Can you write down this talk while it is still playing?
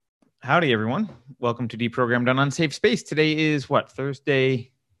Howdy, everyone. Welcome to Deprogrammed on Unsafe Space. Today is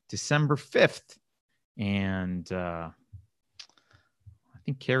Thursday, December 5th. And I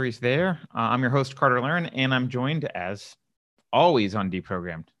think Carrie's there. I'm your host, Carter Laren, and I'm joined, as always, on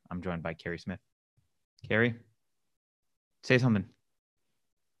Deprogrammed. I'm joined by Carrie Smith. Carrie, say something.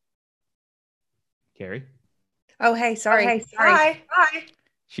 Carrie? Oh, hey, sorry. Hi.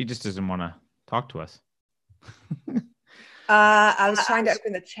 She just doesn't want to talk to us. I was trying to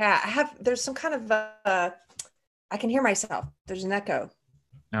open the chat. There's some kind of, I can hear myself. There's an echo.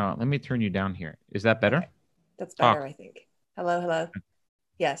 No, let me turn you down here. Is that better? Okay. That's better, Talk. I think. Hello.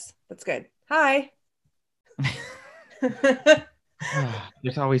 Yes, that's good. Hi.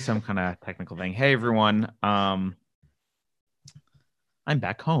 There's always some kind of technical thing. Hey, everyone. I'm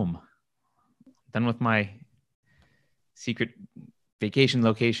back home. Done with my secret vacation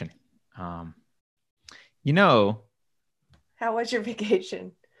location. How was your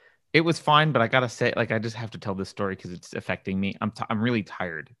vacation? It was fine, but I gotta say, I just have to tell this story because it's affecting me. I'm really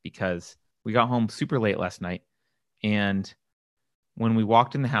tired because we got home super late last night, and when we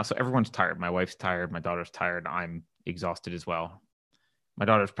walked in the house, so everyone's tired. My wife's tired. My daughter's tired. I'm exhausted as well. My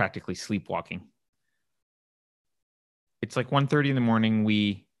daughter's practically sleepwalking. It's like 1:30 in the morning.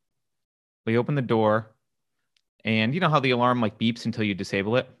 We open the door, and you know how the alarm beeps until you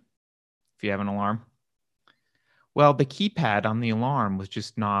disable it if you have an alarm? Well, the keypad on the alarm was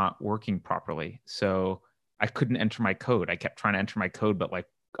just not working properly. So I couldn't enter my code. I kept trying to enter my code, but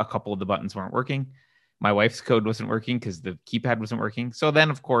a couple of the buttons weren't working. My wife's code wasn't working because the keypad wasn't working. So then,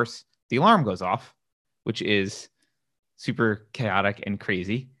 of course, the alarm goes off, which is super chaotic and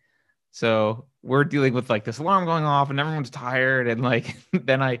crazy. So we're dealing with this alarm going off and everyone's tired. And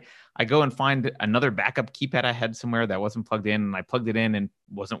then I go and find another backup keypad I had somewhere that wasn't plugged in, and I plugged it in and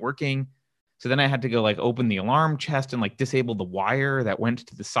wasn't working. So then I had to go open the alarm chest and disable the wire that went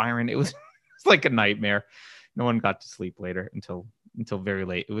to the siren. It was like a nightmare. No one got to sleep later until very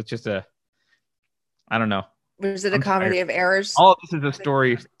late. It was just I don't know. Was it a comedy of errors? All of this is a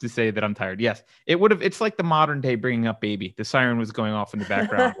story to say that I'm tired. Yes, it would have. It's like the modern day bringing up baby. The siren was going off in the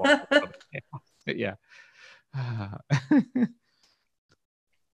background. Yeah.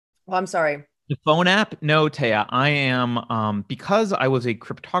 Well, I'm sorry. The phone app? No, Taya. I am, because I was a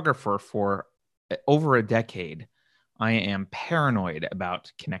cryptographer for over a decade, I am paranoid about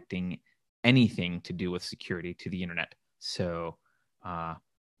connecting anything to do with security to the internet. So,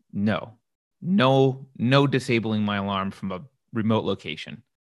 no disabling my alarm from a remote location.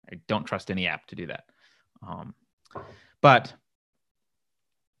 I don't trust any app to do that. But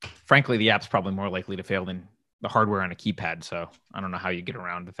frankly, the app's probably more likely to fail than the hardware on a keypad. So I don't know how you get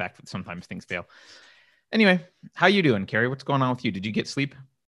around the fact that sometimes things fail. Anyway, how you doing, Carrie? What's going on with you? Did you get sleep?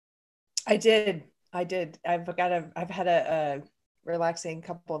 I did. I've had a relaxing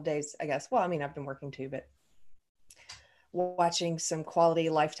couple of days, I guess. Well, I mean, I've been working too, but watching some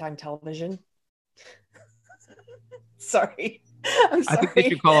quality Lifetime television. Sorry. I'm sorry. I think they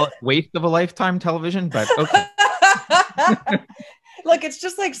should call it waste of a lifetime television, but okay. Look, it's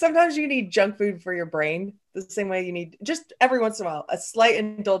just sometimes you need junk food for your brain the same way you need just every once in a while a slight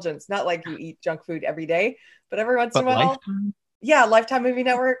indulgence. Not like you eat junk food every day, but every once in a while. Lifetime? Yeah, Lifetime Movie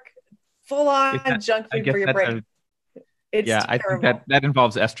Network, full on junk food for your brain. It's terrible. I think that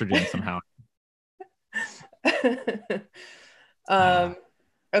involves estrogen somehow.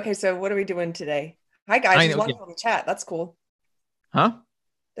 Okay, so what are we doing today? Hi guys, there's a lot of people in the chat. That's cool. Huh?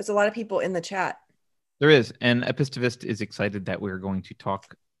 There's a lot of people in the chat. There is, and Epistivist is excited that we're going to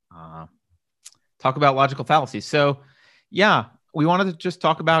talk about logical fallacies. So, yeah, we wanted to just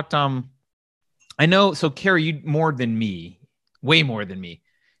talk about. I know, so Carrie, you more than me, way more than me,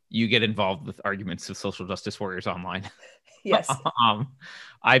 you get involved with arguments of social justice warriors online. Yes.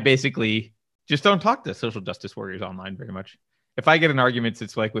 I basically just don't talk to social justice warriors online very much. If I get in arguments,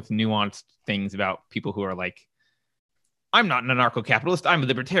 it's with nuanced things about people who are I'm not an anarcho-capitalist, I'm a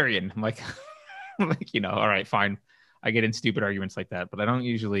libertarian. I'm all right, fine. I get in stupid arguments like that, but I don't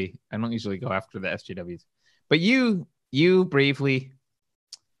usually go after the SJWs. But you bravely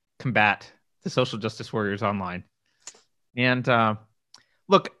combat the social justice warriors online. And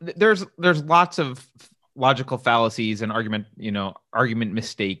look, there's lots of logical fallacies and argument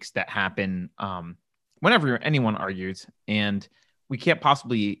mistakes that happen whenever anyone argues, and we can't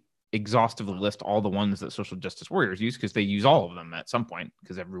possibly exhaustively list all the ones that social justice warriors use because they use all of them at some point,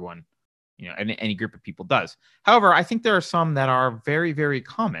 because everyone, any group of people does. However, I think there are some that are very, very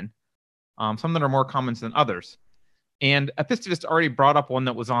common, some that are more common than others. And Epistivist already brought up one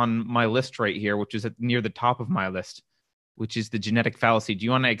that was on my list right here, which is near the top of my list, which is the genetic fallacy. Do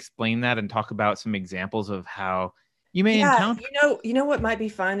you want to explain that and talk about some examples of how you may Yeah, encounter. you know what might be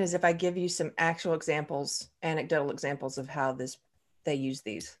fun is if I give you some actual examples, anecdotal examples of how they use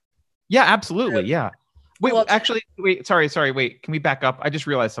these. Yeah, absolutely. Yeah. Wait, Well, actually, wait. Sorry. Wait, can we back up? I just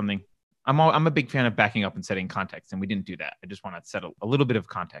realized something. I'm a big fan of backing up and setting context, and we didn't do that. I just want to set a little bit of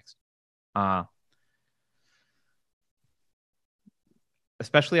context. Uh,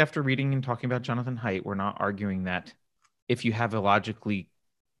 Especially after reading and talking about Jonathan Haidt, we're not arguing that if you have a logically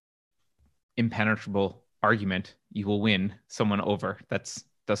impenetrable argument, you will win someone over. That's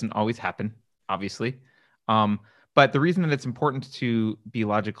doesn't always happen, obviously. Um, but the reason that it's important to be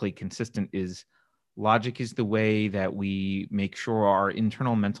logically consistent is logic is the way that we make sure our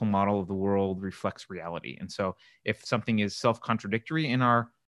internal mental model of the world reflects reality. And so if something is self-contradictory in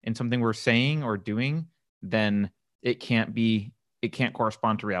something we're saying or doing, then it can't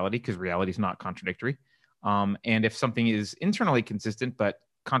correspond to reality because reality is not contradictory. And if something is internally consistent but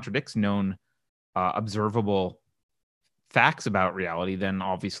contradicts known observable facts about reality, then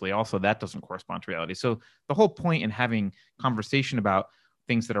obviously also that doesn't correspond to reality. So the whole point in having conversation about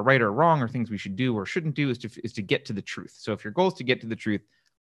things that are right or wrong or things we should do or shouldn't do is to get to the truth. So if your goal is to get to the truth,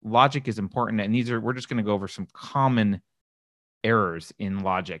 logic is important. And we're just going to go over some common errors in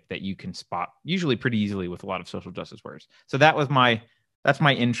logic that you can spot usually pretty easily with a lot of social justice warriors. So that's my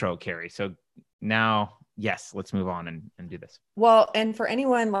intro, Carrie. So now, yes, let's move on and do this. well, and for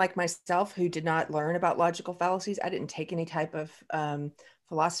anyone like myself who did not learn about logical fallacies, I didn't take any type of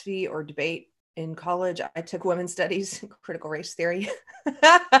philosophy or debate in college. I took women's studies, critical race theory. So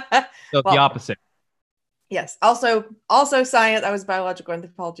the Well, opposite. yes, also science. I was a biological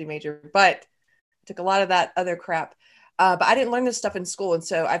anthropology major, but took a lot of that other crap. But I didn't learn this stuff in school, and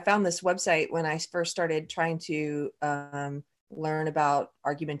so I found this website when I first started trying to learn about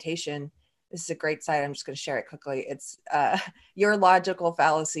argumentation. This is a great site. I'm just going to share it quickly. It's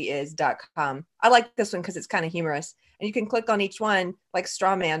yourlogicalfallacyis.com. I like this one because it's kind of humorous. And you can click on each one, like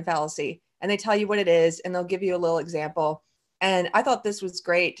straw man fallacy, and they tell you what it is, and they'll give you a little example. And I thought this was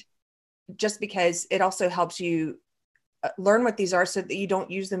great just because it also helps you learn what these are so that you don't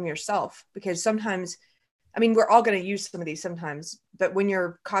use them yourself. Because sometimes, I mean, we're all going to use some of these sometimes, but when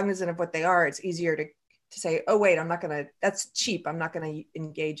you're cognizant of what they are, it's easier to say, oh, wait, that's cheap. I'm not going to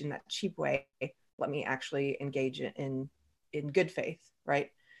engage in that cheap way. Let me actually engage in good faith.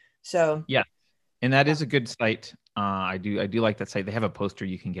 Right. So, Yeah. And that is a good site. I do like that site. They have a poster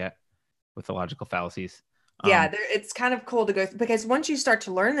you can get with the logical fallacies. Yeah, it's kind of cool to go through because once you start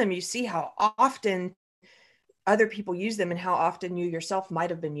to learn them, you see how often other people use them and how often you yourself might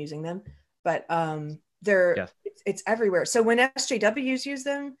have been using them. But Yes. it's everywhere. So when SJWs use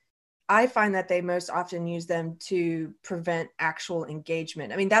them, I find that they most often use them to prevent actual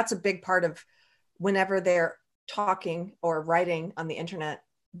engagement. I mean, that's a big part of whenever they're talking or writing on the internet,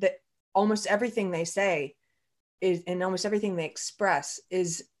 that almost everything they say is, and almost everything they express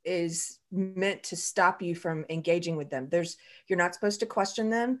is meant to stop you from engaging with them. You're not supposed to question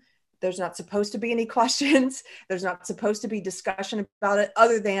them. There's not supposed to be any questions. There's not supposed to be discussion about it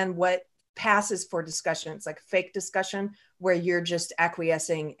other than what passes for discussion. It's like fake discussion where you're just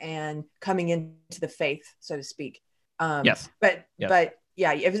acquiescing and coming into the faith, so to speak. Yes. But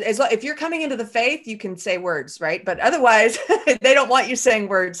yeah, if you're coming into the faith, you can say words, right? But otherwise, they don't want you saying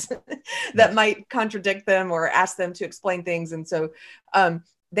words that might contradict them or ask them to explain things. And so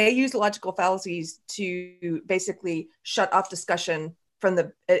they use logical fallacies to basically shut off discussion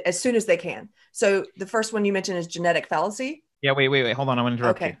as soon as they can. So the first one you mentioned is genetic fallacy. Yeah, wait. Hold on. I want to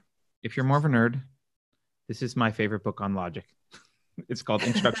interrupt Okay. you. If you're more of a nerd, this is my favorite book on logic. It's called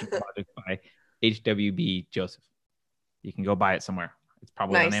Introduction to Logic by H.W.B. Joseph. You can go buy it somewhere. It's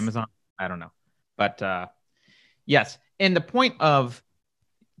probably Nice. on Amazon. I don't know. But yes. And the point of,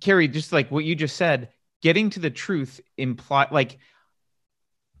 Carrie, just like what you just said, getting to the truth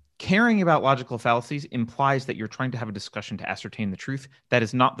caring about logical fallacies implies that you're trying to have a discussion to ascertain the truth. That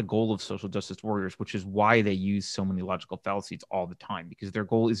is not the goal of social justice warriors, which is why they use so many logical fallacies all the time, because their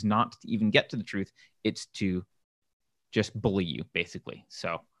goal is not to even get to the truth. It's to just bully you, basically.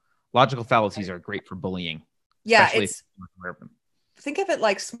 So logical fallacies are great for bullying. Yeah, think of it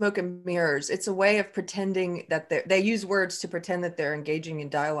like smoke and mirrors. It's a way of pretending that they use words to pretend that they're engaging in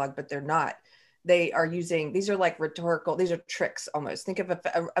dialogue, but they're not. These are like rhetorical, these are tricks almost. Think of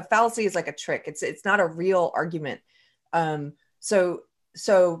a fallacy as like a trick. It's not a real argument. So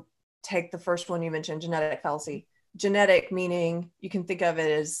take the first one you mentioned, genetic fallacy. Genetic meaning you can think of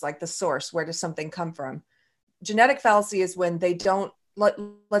it as like the source. Where does something come from? Genetic fallacy is when they don't,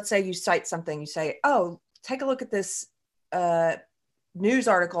 let's say you cite something, you say, oh, take a look at this news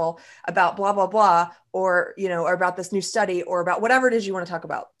article about blah, blah, blah, or about this new study or about whatever it is you want to talk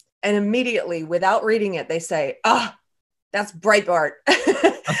about. And immediately, without reading it, they say, That's Breitbart.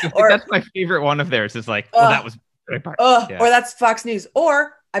 That's my favorite one of theirs. Is like, well, that was Breitbart. Or that's Fox News.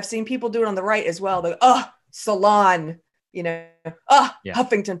 Or I've seen people do it on the right as well. They Salon,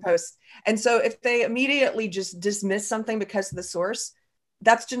 Huffington Post. And so if they immediately just dismiss something because of the source,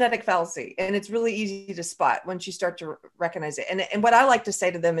 that's genetic fallacy. And it's really easy to spot once you start to recognize it. And what I like to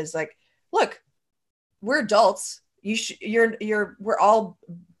say to them is like, look, we're adults. We're all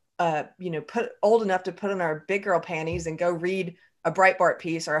old enough to put on our big girl panties and go read a Breitbart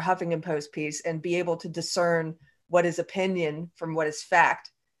piece or a Huffington Post piece and be able to discern what is opinion from what is fact.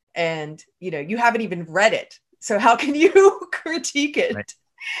 And, you haven't even read it. So how can you critique it? Right.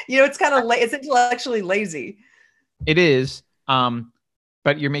 It's kind of it's intellectually lazy. It is.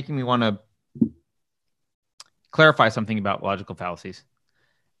 But you're making me want to clarify something about logical fallacies.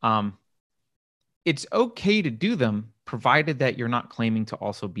 It's okay to do them, provided that you're not claiming to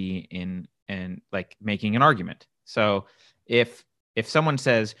also be in and like making an argument. So if someone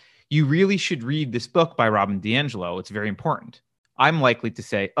says, you really should read this book by Robin DiAngelo, it's very important, I'm likely to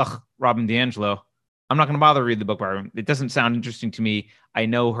say, Robin DiAngelo, I'm not going to bother to read the book by her. It doesn't sound interesting to me. I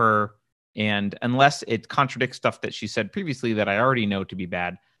know her. And unless it contradicts stuff that she said previously that I already know to be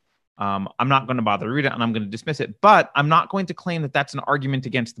bad, I'm not going to bother to read it, and I'm going to dismiss it. But I'm not going to claim that that's an argument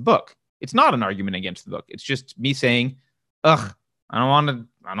against the book. It's not an argument against the book. It's just me saying, I don't want to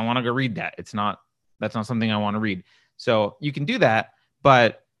go read that. That's not something I want to read. So you can do that,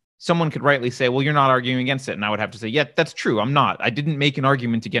 but someone could rightly say, well, you're not arguing against it. And I would have to say, yeah, that's true. I'm not. I didn't make an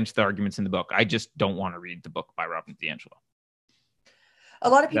argument against the arguments in the book. I just don't want to read the book by Robin DiAngelo. A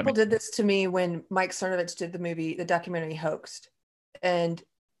lot of people did this to me when Mike Cernovich did the documentary Hoaxed. And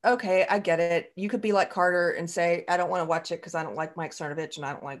okay, I get it. You could be like Carter and say, I don't want to watch it because I don't like Mike Cernovich and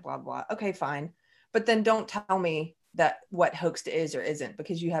I don't like blah, blah. Okay, fine. But then don't tell me that what Hoaxed is or isn't,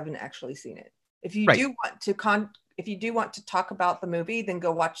 because you haven't actually seen it. If you do want to talk about the movie, then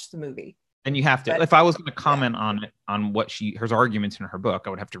go watch the movie. And you have to. But if I was going to comment on it, on what her arguments in her book, I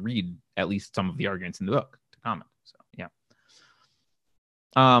would have to read at least some of the arguments in the book to comment. So yeah.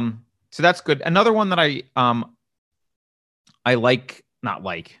 So that's good. Another one that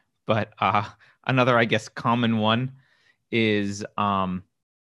another, I guess, common one is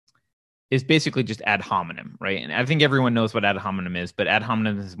basically just ad hominem, right? And I think everyone knows what ad hominem is, but ad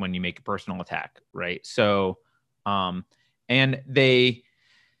hominem is when you make a personal attack, right? So,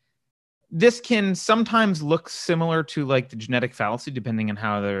 this can sometimes look similar to like the genetic fallacy, depending on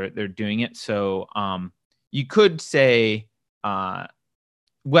how they're doing it. So, you could say,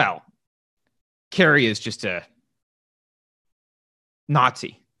 well, Carrie is just a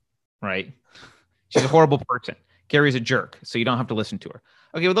Nazi, right? She's a horrible person. Carrie's a jerk, so you don't have to listen to her.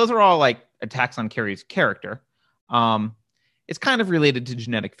 Okay, well, those are all like attacks on Carrie's character. It's kind of related to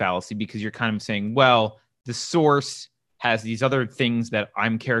genetic fallacy because you're kind of saying, well, the source has these other things that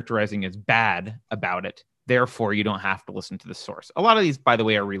I'm characterizing as bad about it. Therefore, you don't have to listen to the source. A lot of these, by the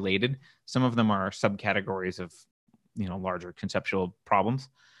way, are related. Some of them are subcategories of, larger conceptual problems.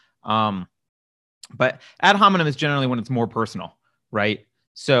 But ad hominem is generally when it's more personal, right?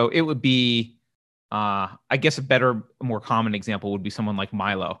 So it would be, I guess a better, more common example would be someone like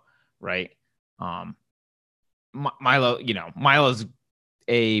Milo, right? Milo, Milo's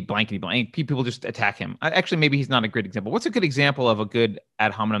a blankety blank. People just attack him. Actually, maybe he's not a great example. What's a good example of a good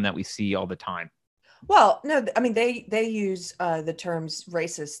ad hominem that we see all the time? Well, no, I mean, they use the terms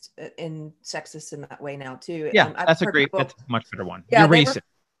racist and sexist in that way now too. Yeah, that's a much better one. Yeah, you're racist.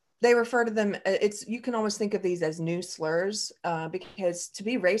 They refer to them. You can almost think of these as new slurs because to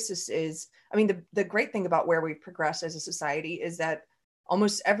be racist is, I mean, the great thing about where we progress as a society is that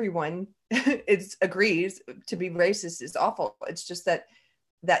almost everyone agrees to be racist is awful. It's just that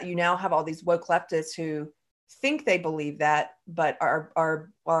you now have all these woke leftists who think they believe that, but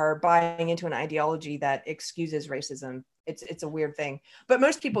are buying into an ideology that excuses racism. It's a weird thing. But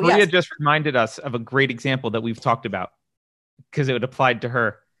most people, Maria just reminded us of a great example that we've talked about because it applied to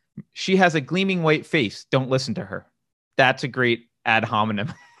her. She has a gleaming white face. Don't listen to her. That's a great ad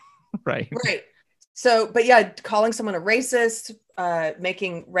hominem, right? Right. So, but yeah, calling someone a racist,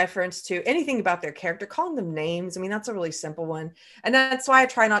 making reference to anything about their character, calling them names. I mean, that's a really simple one. And that's why I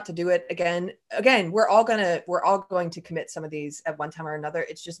try not to do it again. Again, we're all going to commit some of these at one time or another.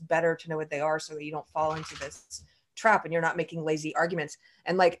 It's just better to know what they are so that you don't fall into this trap and you're not making lazy arguments.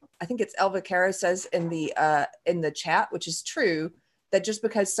 And like, I think it's Elva Cara says in the chat, which is true, that just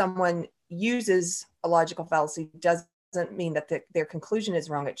because someone uses a logical fallacy doesn't mean that their conclusion is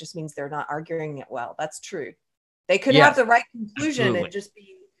wrong. It just means they're not arguing it well. That's true. They could have the right conclusion absolutely. And just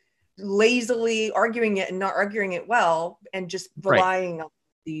be lazily arguing it and not arguing it well and just relying on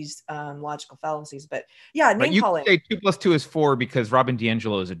these logical fallacies. But yeah, name You calling. say 2 + 2 is 4 because Robin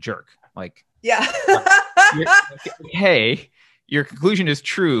DiAngelo is a jerk. Like, yeah. Hey, your conclusion is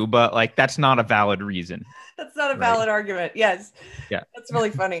true, but like that's not a valid reason. That's not a valid argument. Yes. Yeah. That's really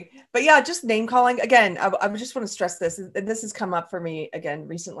funny. But yeah, just name calling. Again, I just want to stress this. And this has come up for me again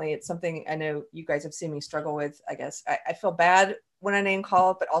recently. It's something I know you guys have seen me struggle with. I guess I feel bad when I name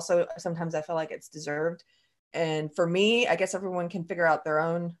call, but also sometimes I feel like it's deserved. And for me, I guess everyone can figure out their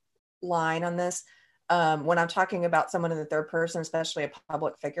own line on this. When I'm talking about someone in the third person, especially a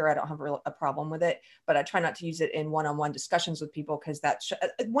public figure, I don't have a problem with it, but I try not to use it in one-on-one discussions with people because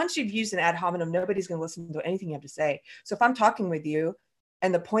once you've used an ad hominem, nobody's going to listen to anything you have to say. So if I'm talking with you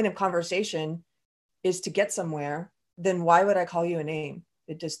and the point of conversation is to get somewhere, then why would I call you a name?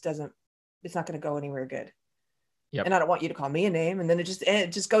 It's not going to go anywhere good. Yep. And I don't want you to call me a name, and then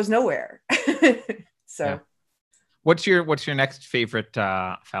it just goes nowhere. So. Yeah. What's your next favorite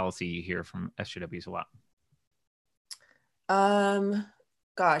fallacy you hear from SJWs a lot?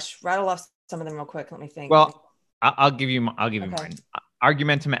 Gosh, rattle off some of them real quick. Let me think. Well, I'll give you mine.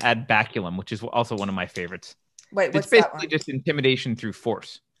 Argumentum ad baculum, which is also one of my favorites. Wait, what's it's basically that one? just intimidation through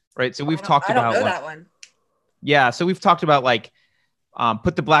force, right? So we've talked about. I don't know that one. Yeah, so we've talked about like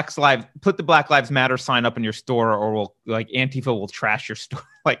put the Black Lives Matter sign up in your store, or we'll like Antifa will trash your store.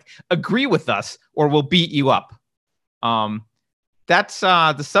 Like agree with us, or we'll beat you up. That's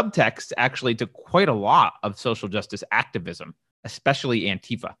the subtext actually to quite a lot of social justice activism, especially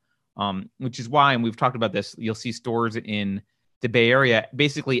Antifa, which is why, and we've talked about this, you'll see stores in the Bay Area,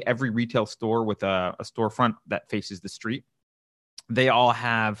 basically every retail store with a storefront that faces the street, they all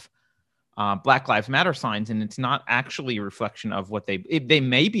have Black Lives Matter signs, and it's not actually a reflection of what they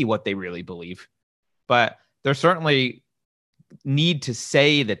may be what they really believe, but they're certainly need to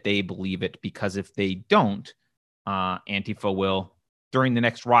say that they believe it, because if they don't, Antifa will, during the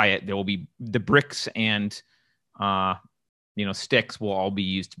next riot, there will be the bricks and sticks will all be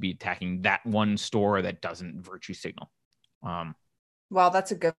used to be attacking that one store that doesn't virtue signal. Wow,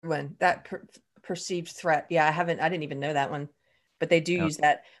 that's a good one. That perceived threat. Yeah, I didn't even know that one, but they do use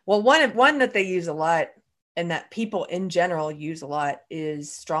that. Well, one that they use a lot, and that people in general use a lot,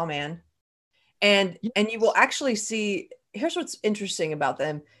 is straw man. And you will actually see, here's what's interesting about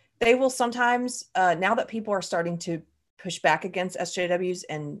them. They will sometimes, now that people are starting to push back against SJWs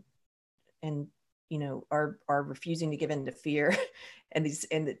and are refusing to give in to fear and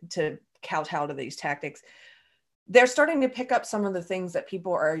to kowtow to these tactics, they're starting to pick up some of the things that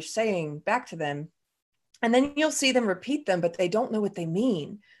people are saying back to them. And then you'll see them repeat them, but they don't know what they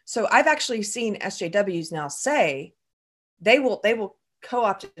mean. So I've actually seen SJWs now say, they will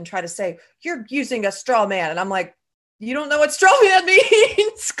co-opt and try to say, you're using a straw man. And I'm like, you don't know what straw man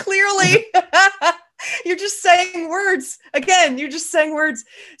means, clearly. You're just saying words. Again, you're just saying words.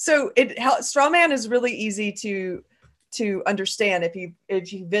 So straw man is really easy to understand if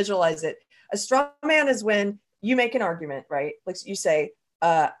you visualize it. A straw man is when you make an argument, right? Like you say,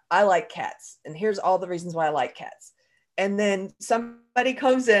 I like cats, and here's all the reasons why I like cats. And then somebody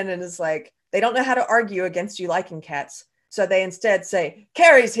comes in and is like, they don't know how to argue against you liking cats. So they instead say,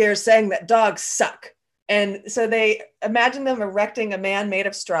 Carrie's here saying that dogs suck. And so they imagine them erecting a man made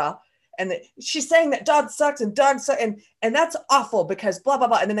of straw, and she's saying that dogs suck and dogs suck, and that's awful because blah, blah,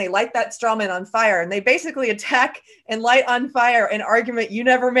 blah. And then they light that straw man on fire, and they basically attack and light on fire an argument you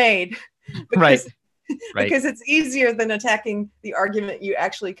never made. Because, right. Because it's easier than attacking the argument you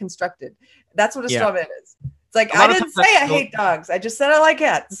actually constructed. That's what a straw man is. It's like, I didn't say I hate dogs. I just said I like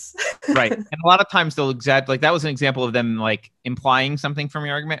cats. Right. And a lot of times they'll like that was an example of them like implying something from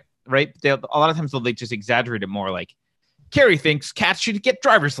your argument, right? A lot of times they just exaggerate it more, like, Carrie thinks cats should get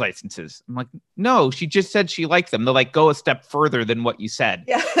driver's licenses. I'm like, no, she just said she liked them. They'll like go a step further than what you said.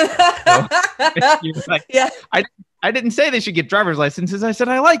 Yeah. So, like, yeah. I didn't say they should get driver's licenses. I said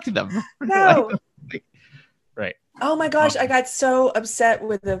I liked them. No. Right. Oh my gosh, I got so upset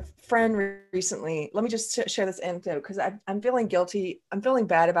with a friend recently. Let me just share this anecdote because I'm feeling guilty. I'm feeling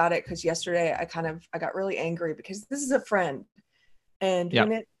bad about it because yesterday I got really angry because this is a friend, and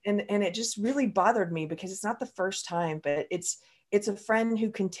when it just really bothered me because it's not the first time, but it's a friend who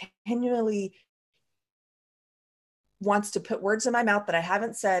continually wants to put words in my mouth that I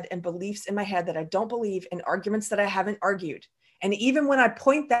haven't said and beliefs in my head that I don't believe and arguments that I haven't argued. And even when I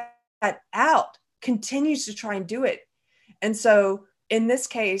point that out, continues to try and do it. And so in this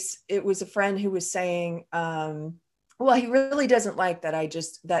case, it was a friend who was saying, well, he really doesn't like that I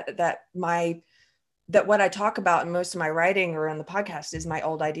just, that what I talk about in most of my writing or on the podcast is my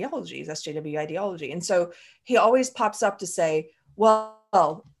old ideologies, SJW ideology. And so he always pops up to say,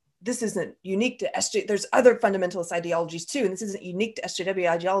 well, this isn't unique to SJ. There's other fundamentalist ideologies too, and this isn't unique to SJW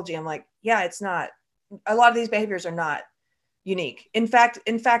ideology. I'm like, yeah, it's not. A lot of these behaviors are not unique. In fact,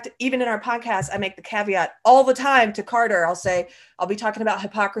 even in our podcast, I make the caveat all the time to Carter. I'll be talking about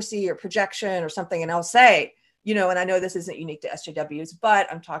hypocrisy or projection or something, and I'll say, and I know this isn't unique to SJWs, but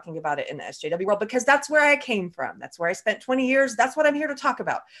I'm talking about it in the SJW world because that's where I came from. That's where I spent 20 years. That's what I'm here to talk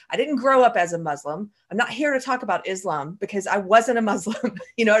about. I didn't grow up as a Muslim. I'm not here to talk about Islam because I wasn't a Muslim.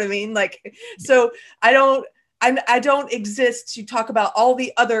 You know what I mean? So I don't exist to talk about all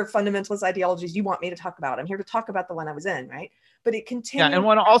the other fundamentalist ideologies you want me to talk about. I'm here to talk about the one I was in, right? But it continues. Yeah, and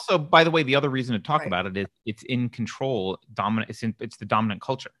one also, by the way, the other reason to talk about it is it's in control, dominant. It's the dominant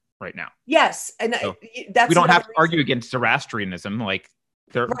culture right now. Yes, and so that's we don't have to argue against Zoroastrianism. Like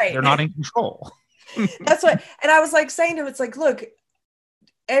they're not in control. That's what, and I was like saying to him, it's like, look,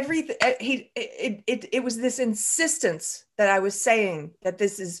 everything. It was this insistence that I was saying that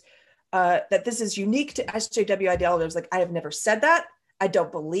this is unique to SJW ideology. I was like, I have never said that. I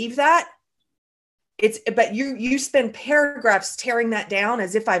don't believe that. But you spend paragraphs tearing that down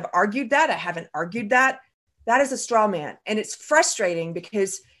as if I've argued that. I haven't argued that. That is a straw man, and it's frustrating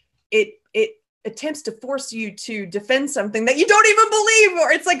because it attempts to force you to defend something that you don't even believe,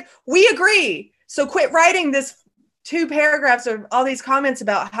 or it's like, we agree. So quit writing this 2 paragraphs of all these comments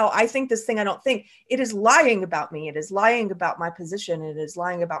about how I think this thing I don't think. It is lying about me. It is lying about my position. It is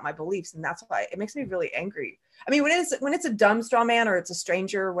lying about my beliefs. And that's why it makes me really angry. I mean, when it's a dumb straw man or it's a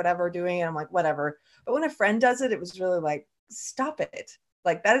stranger or whatever doing it, I'm like, whatever. But when a friend does it, it was really like, stop it.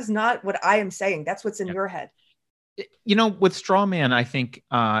 Like, that is not what I am saying. That's what's in your head. With straw man, I think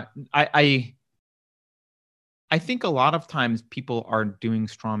I think a lot of times people are doing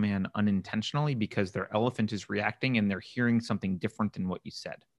straw man unintentionally because their elephant is reacting and they're hearing something different than what you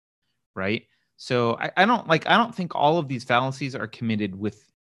said, right? So I don't think all of these fallacies are committed with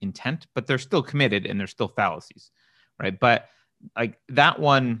intent, but they're still committed and they're still fallacies, right? But like that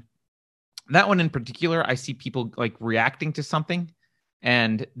one in particular, I see people like reacting to something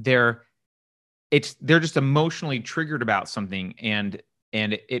and they're just emotionally triggered about something and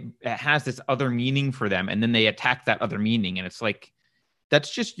it has this other meaning for them, and then they attack that other meaning, and it's like,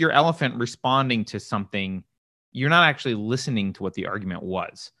 that's just your elephant responding to something. You're not actually listening to what the argument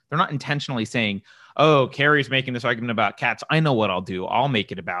was. They're not intentionally saying, oh, Carrie's making this argument about cats. I know what I'll do. I'll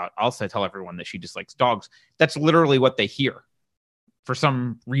tell everyone that she dislikes dogs. That's literally what they hear. For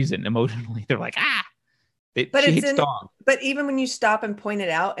some reason, emotionally, they're like, she hates dogs. But even when you stop and point it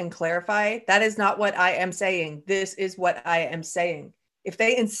out and clarify, that is not what I am saying. This is what I am saying. If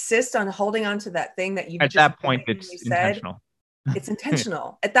they insist on holding on to that thing that you at that point, it's intentional. It's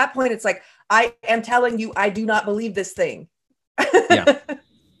intentional. At that point, it's like, I am telling you, I do not believe this thing.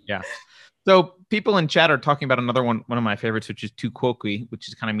 Yeah. So people in chat are talking about another one of my favorites, which is tu quoque, which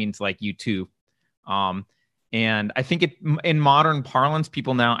is kind of means like you too. And I think in modern parlance,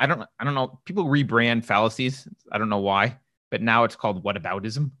 people now, I don't know, people rebrand fallacies. I don't know why, but now it's called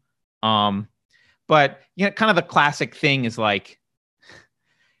whataboutism. But kind of the classic thing is like,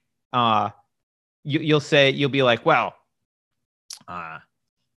 you'll be like, well, I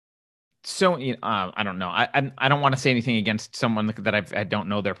don't know. I don't want to say anything against someone that I don't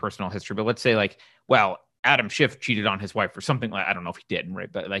know their personal history, but let's say like, well, Adam Schiff cheated on his wife or something like, I don't know if he did,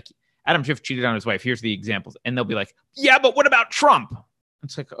 right? But like Adam Schiff cheated on his wife. Here's the examples. And they'll be like, yeah, but what about Trump?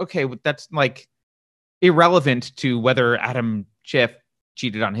 It's like, okay, well, that's like irrelevant to whether Adam Schiff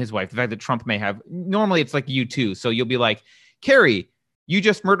cheated on his wife. The fact that Trump may have, normally it's like you too. So you'll be like, Carrie, you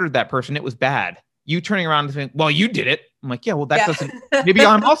just murdered that person. It was bad. You turning around and saying, well, you did it. I'm like, yeah, well, that doesn't, maybe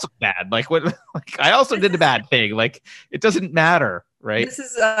I'm also bad. Like what, like I also did a bad thing. Like it doesn't matter. Right. This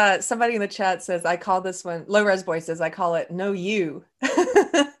is somebody in the chat says, I call this one, Low Res Boy says, I call it no you.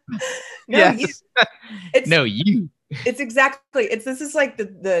 You. It's no you. This is like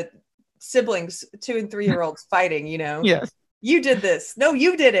the siblings, 2 and 3 year olds fighting, Yes. You did this. No,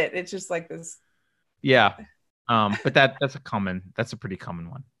 you did it. It's just like this. Yeah. But that's a pretty common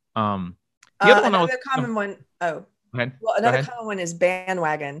one. The other another common one. Oh, go ahead. Well, another common one is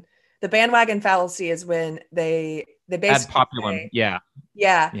bandwagon. The bandwagon fallacy is when they basically ad populum. say,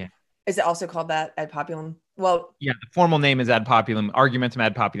 Yeah. Is it also called that, ad populum? Well, yeah, the formal name is ad populum, argumentum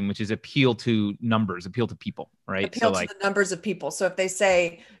ad populum, which is appeal to numbers, appeal to people, right? Appeal to the numbers of people. So if they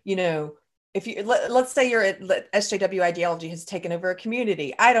say, if you let's say your SJW ideology has taken over a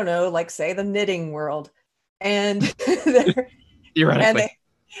community, I don't know, like say the knitting world, and theoretically.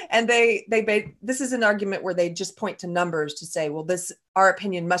 And this is an argument where they just point to numbers to say, well, our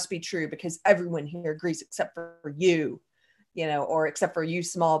opinion must be true because everyone here agrees except for you, or except for you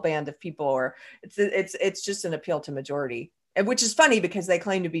small band of people, or it's just an appeal to majority. which is funny because they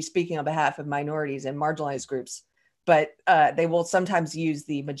claim to be speaking on behalf of minorities and marginalized groups, but they will sometimes use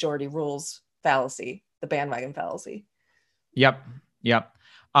the majority rules fallacy, the bandwagon fallacy. Yep.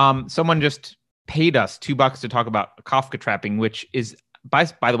 Someone just paid us $2 to talk about Kafka trapping, which is, by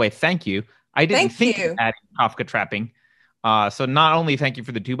the way, thank you. I didn't think of adding Kafka trapping. So not only thank you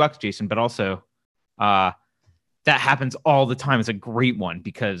for the $2, Jason, but also that happens all the time. It's a great one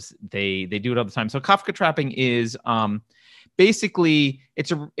because they do it all the time. So Kafka trapping is basically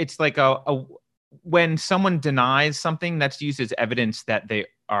it's like a when someone denies something, that's used as evidence that they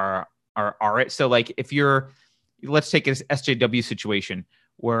are it. So like if let's take this SJW situation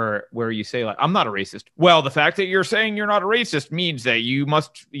where you say like, I'm not a racist. Well, the fact that you're saying you're not a racist means that you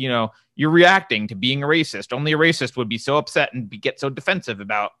must, you're reacting to being a racist. Only a racist would be so upset and get so defensive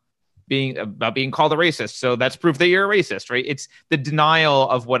about being called a racist. So that's proof that you're a racist, right? It's the denial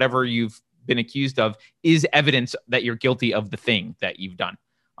of whatever you've been accused of is evidence that you're guilty of the thing that you've done.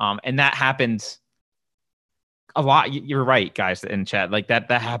 And that happens a lot. You're right, guys in chat. Like that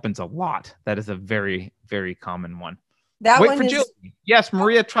happens a lot. That is a very, very common one. Wait fragility. Yes,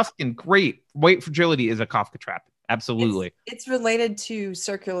 Maria Truskin. Great. Wait fragility is a Kafka trap. Absolutely. It's related to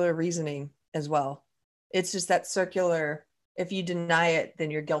circular reasoning as well. It's just that circular, if you deny it,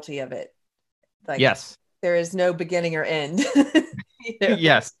 then you're guilty of it. Like, yes. There is no beginning or end.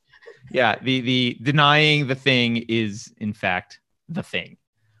 Yes. Yeah. The denying the thing is in fact the thing.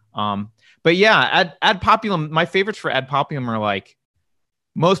 But yeah, ad populum, my favorites for ad populum are like,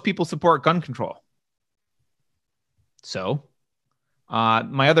 most people support gun control. So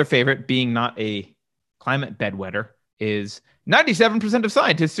my other favorite, being not a climate bedwetter, is 97% of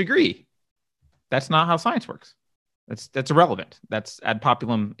scientists agree. That's not how science works. That's irrelevant. That's ad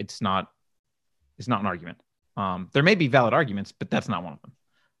populum. It's not an argument. There may be valid arguments, but that's not one of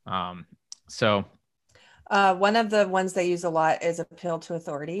them. So one of the ones they use a lot is appeal to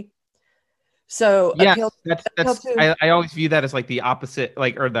authority. So yeah, I always view that as like the opposite,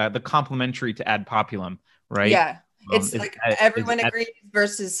 like, or the complementary to ad populum, right? Yeah. It's like everyone agrees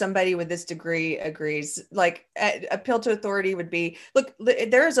versus somebody with this degree agrees. Like appeal to authority would be, look,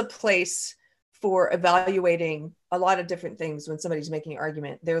 there is a place for evaluating a lot of different things when somebody's making an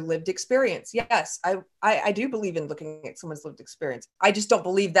argument. Their lived experience. Yes, I do believe in looking at someone's lived experience. I just don't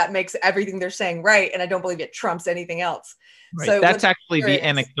believe that makes everything they're saying right, and I don't believe it trumps anything else. Right. So that's actually the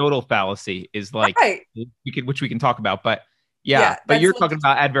anecdotal fallacy, is like, right. which we can talk about. But yeah, but you're talking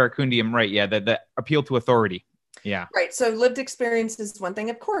about ad veracundium, right? Yeah, the appeal to authority. Yeah. Right. So lived experience is one thing.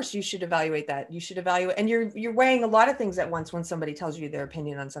 Of course, you should evaluate that. You should evaluate, and you're weighing a lot of things at once when somebody tells you their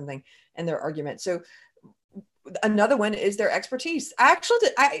opinion on something and their argument. So another one is their expertise.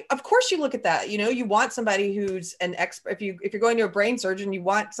 Of course, you look at that. You want somebody who's an expert. If you're going to a brain surgeon, you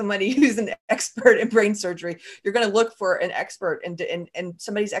want somebody who's an expert in brain surgery. You're going to look for an expert, and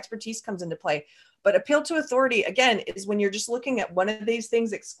somebody's expertise comes into play. But appeal to authority, again, is when you're just looking at one of these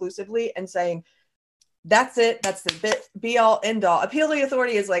things exclusively and saying, that's it. That's the be all end all. Appeal to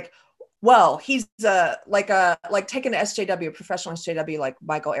authority is like, well, he's like taking an SJW, a professional SJW, like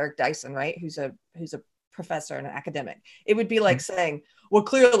Michael Eric Dyson, right? Who's a professor and an academic. It would be like saying, well,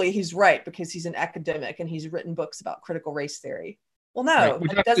 clearly he's right because he's an academic and he's written books about critical race theory. Well, no,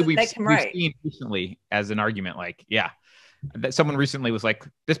 right. That doesn't make him right. We've seen recently as an argument, like, yeah, that someone recently was like,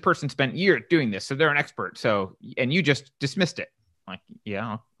 this person spent years doing this, so they're an expert. So, and you just dismissed it. Like,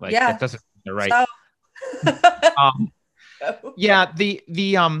 yeah, like that doesn't they're right. So, yeah,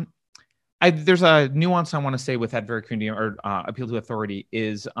 there's a nuance I want to say with ad veracundium or appeal to authority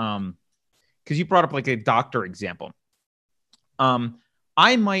is because you brought up like a doctor example.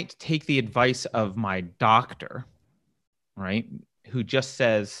 I might take the advice of my doctor, right, who just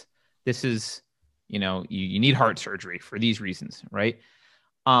says this is, you need heart surgery for these reasons, right?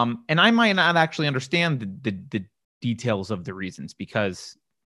 And I might not actually understand the details of the reasons because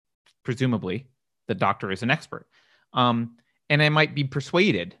presumably the doctor is an expert. And I might be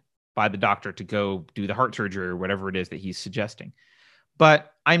persuaded by the doctor to go do the heart surgery or whatever it is that he's suggesting.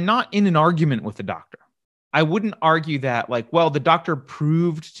 But I'm not in an argument with the doctor. I wouldn't argue that like, well, the doctor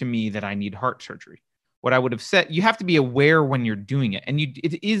proved to me that I need heart surgery. What I would have said, you have to be aware when you're doing it. And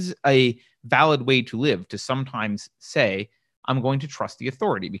it is a valid way to live to sometimes say, I'm going to trust the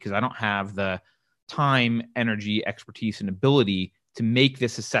authority because I don't have the time, energy, expertise, and ability to make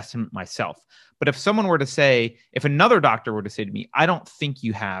this assessment myself. But if another doctor were to say to me, I don't think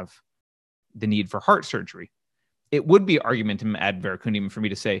you have the need for heart surgery, it would be argumentum ad veracundium for me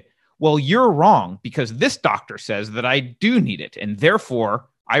to say, well, you're wrong because this doctor says that I do need it. And therefore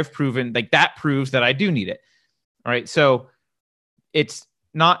I've proven like that proves that I do need it. All right. So there's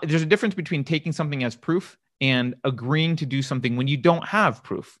a difference between taking something as proof and agreeing to do something when you don't have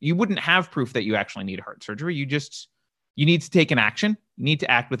proof. You wouldn't have proof that you actually need heart surgery. You need to take an action. You need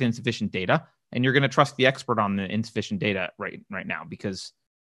to act with insufficient data, and you're going to trust the expert on the insufficient data right now because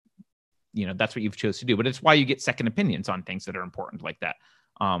that's what you've chose to do. But it's why you get second opinions on things that are important like that.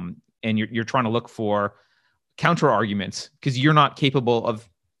 And you're trying to look for counter arguments because you're not capable of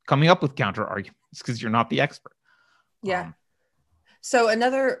coming up with counter arguments because you're not the expert. Yeah. So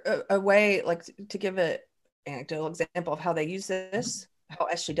another a way, like, to give an anecdotal example of how they use this, how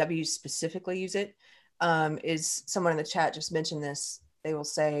SJWs specifically use it, is someone in the chat just mentioned this. They will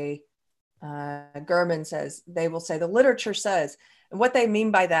say, Gurman says, they will say the literature says, and what they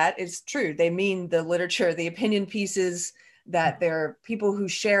mean by that is true. They mean the literature, the opinion pieces that their people who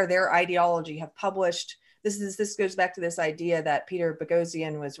share their ideology have published. This goes back to this idea that Peter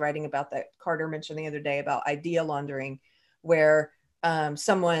Boghossian was writing about, that Carter mentioned the other day, about idea laundering, where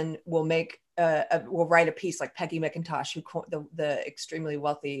someone will will write a piece, like Peggy McIntosh, the extremely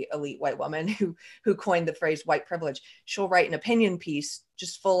wealthy elite white woman who coined the phrase white privilege. She'll write an opinion piece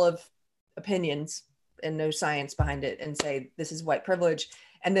just full of opinions and no science behind it and say, this is white privilege.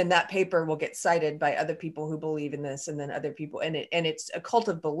 And then that paper will get cited by other people who believe in this, and then other people, and it's a cult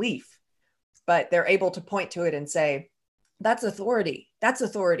of belief, but they're able to point to it and say, that's authority. That's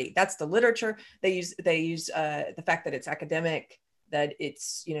authority. That's the literature. They use the fact that it's academic, that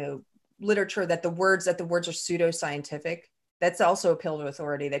it's, literature, that the words are pseudoscientific. That's also appeal to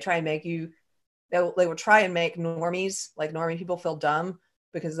authority. They try and make they will try and make normies, like normie people, feel dumb,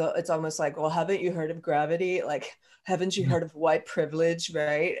 because it's almost like, well, haven't you heard of gravity? Like, haven't you heard of white privilege,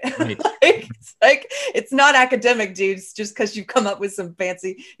 right? It's not academic, dudes, just because you've come up with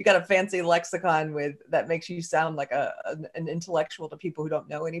you got a fancy lexicon that makes you sound like an intellectual to people who don't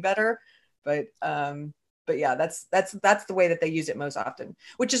know any better. But yeah, that's the way that they use it most often,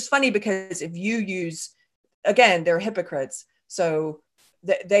 which is funny, because if you use, again, they're hypocrites. So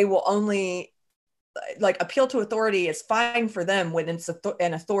they will only, like, appeal to authority is fine for them when it's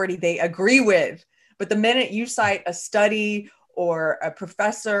an authority they agree with. But the minute you cite a study or a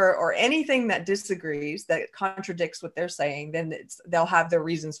professor or anything that disagrees, that contradicts what they're saying, then they'll have their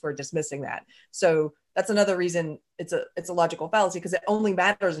reasons for dismissing that. So that's another reason it's a logical fallacy, because it only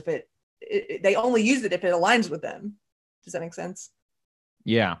matters if they only use it if it aligns with them. Does that make sense?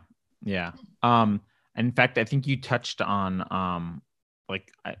 Yeah. In fact, I think you touched on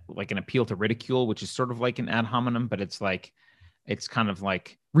like an appeal to ridicule, which is sort of like an ad hominem, but it's kind of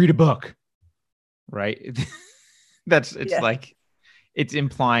like, read a book, right? Like, it's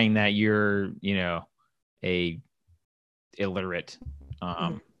implying that you're, a illiterate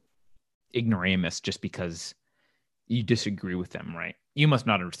ignoramus just because you disagree with them, right? You must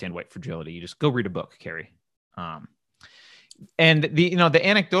not understand white fragility. You just go read a book, Carrie. And the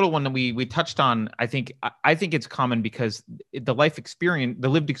anecdotal one that we touched on, I think it's common because the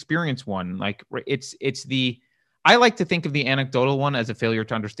lived experience one, like, I like to think of the anecdotal one as a failure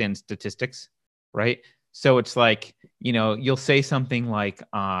to understand statistics, right? So it's like, you'll say something like,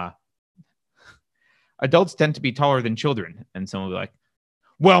 adults tend to be taller than children. And someone will be like,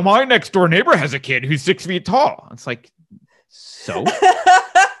 well, my next door neighbor has a kid who's 6 feet tall. It's like, so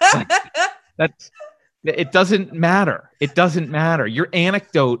it doesn't matter. It doesn't matter. Your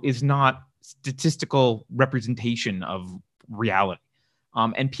anecdote is not statistical representation of reality.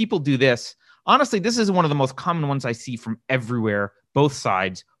 And people do this. Honestly, this is one of the most common ones I see from everywhere, both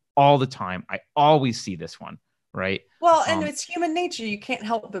sides, all the time. I always see this one, right? Well, and it's human nature. You can't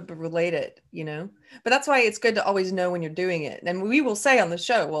help but relate it, But that's why it's good to always know when you're doing it. And we will say on the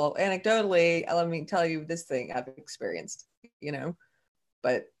show, well, anecdotally, let me tell you this thing I've experienced,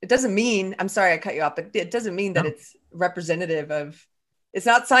 But it doesn't mean, I'm sorry I cut you off, but it doesn't mean that it's representative of, it's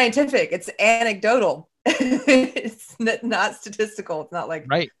not scientific, it's anecdotal. It's not statistical. It's not like.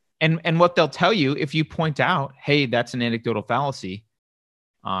 Right. And what they'll tell you, if you point out, hey, that's an anecdotal fallacy,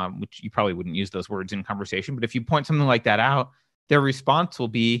 which you probably wouldn't use those words in conversation, but if you point something like that out, their response will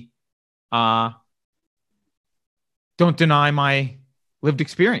be, don't deny my lived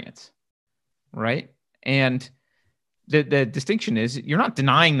experience, right? And the distinction is, you're not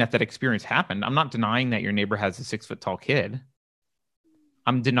denying that experience happened. I'm not denying that your neighbor has a 6 foot tall kid.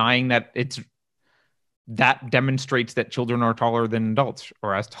 I'm denying that that demonstrates that children are taller than adults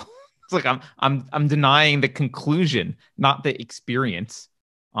or as tall. It's like I'm denying the conclusion, not the experience.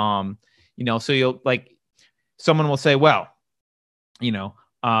 So you'll, like, someone will say, well,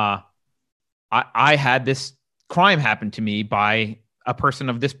 I had this crime happen to me by a person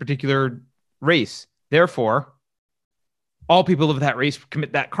of this particular race. Therefore, all people of that race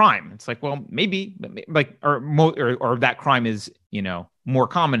commit that crime. It's like, well, maybe like, or that crime is, more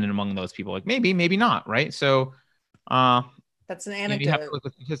common among those people. Like maybe not. Right. So, that's an anecdote. you have to look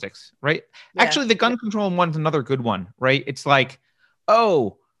at statistics, right? Yeah. Actually, the gun control one's another good one, right? It's like,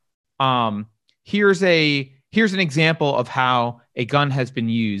 here's an example of how a gun has been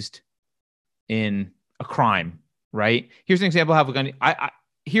used in a crime, right? Here's an example of how a gun.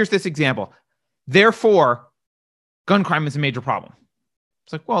 Here's this example. Therefore, gun crime is a major problem.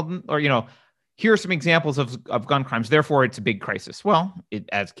 It's like, well, or here are some examples of gun crimes. Therefore, it's a big crisis. Well,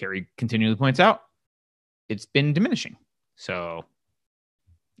 as Carrie continually points out, it's been diminishing. So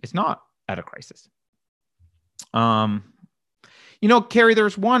it's not at a crisis. Carrie,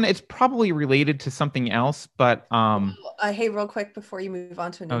 there's one, it's probably related to something else, but hey, real quick before you move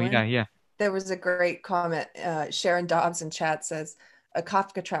on to a new one. Yeah. There was a great comment. Sharon Dobbs in chat says, a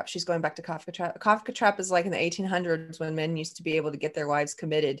Kafka trap. She's going back to Kafka trap. A Kafka trap is like in the 1800s when men used to be able to get their wives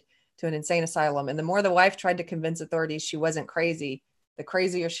committed to an insane asylum. And the more the wife tried to convince authorities she wasn't crazy, the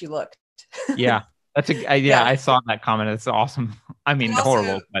crazier she looked. Yeah. I saw that comment. It's awesome. I mean,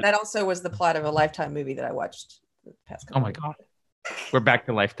 horrible. But that also was the plot of a Lifetime movie that I watched the past couple. Oh my God. We're back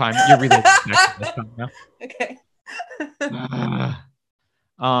to Lifetime. You're related back to Lifetime now. Okay.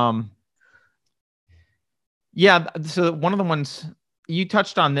 Yeah. So one of the ones you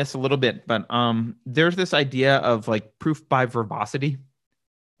touched on this a little bit, but there's this idea of like proof by verbosity,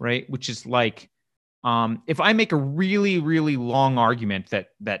 right? Which is like, if I make a really, really long argument that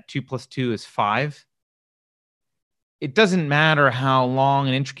 2 + 2 is 5, it doesn't matter how long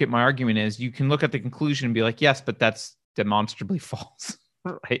and intricate my argument is. You can look at the conclusion and be like, yes, but that's demonstrably false,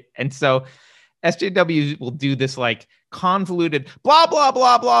 right? And so SJW will do this like convoluted blah, blah,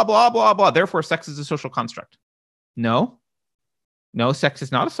 blah, blah, blah, blah, blah. Therefore, sex is a social construct. No, sex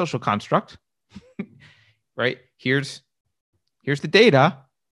is not a social construct, right? Here's the data.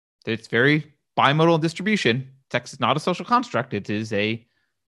 It's very bimodal distribution. Sex is not a social construct. It is a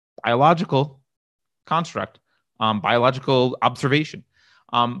biological construct, biological observation.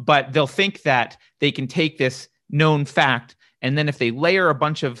 But they'll think that they can take this known fact, and then if they layer a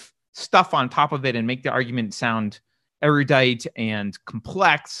bunch of stuff on top of it and make the argument sound erudite and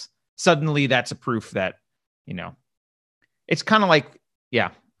complex, suddenly that's a proof that, it's kind of like, yeah,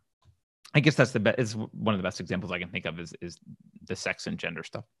 I guess that's is one of the best examples I can think of is the sex and gender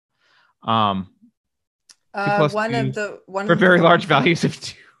stuff. One of for very large values of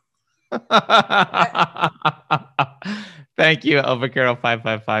 2. Thank you, Elvacaro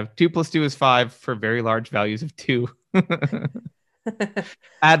 555. 2 + 2 is 5 for very large values of 2.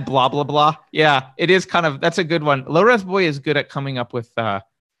 Add blah blah blah. Yeah, it is that's a good one. Low Res Boy is good at coming up with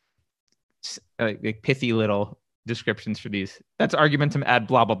pithy little descriptions for these. That's argumentum add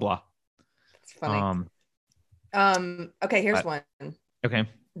blah blah blah. It's funny. Okay, here's one. Okay.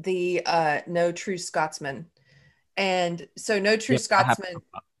 The No True Scotsman. And so No True Scotsman.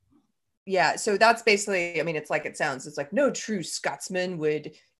 Yeah, so that's basically, it's like it sounds. It's like no true Scotsman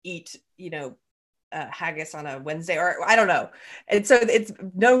would eat, haggis on a Wednesday, or I don't know. And so it's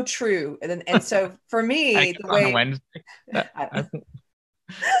no true. And so for me, the way on a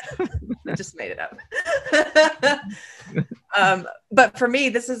I just made it up. But for me,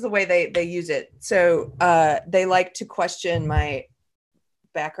 this is the way they use it. So they like to question my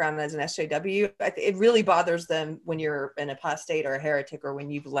background as an SJW. It really bothers them when you're an apostate or a heretic, or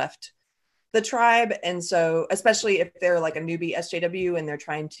when you've left the tribe. And so especially if they're like a newbie SJW and they're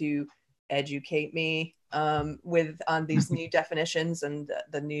trying to educate me on these new definitions and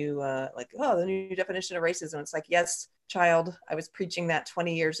the new the new definition of racism. It's like, yes, child, I was preaching that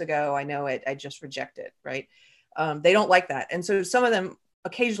 20 years ago. I know it. I just reject it. Right. They don't like that. And so some of them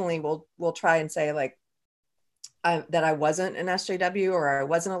occasionally will try and say like that I wasn't an SJW or I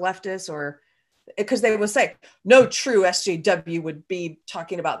wasn't a leftist, or because they will say no true SJW would be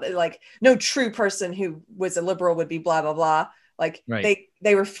talking about, like, no true person who was a liberal would be blah blah blah. Like right.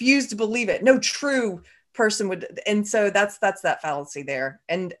 they refuse to believe it. No true person would. And so that's that fallacy there.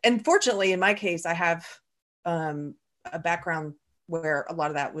 And fortunately in my case, I have a background where a lot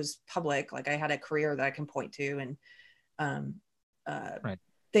of that was public. Like I had a career that I can point to, and right.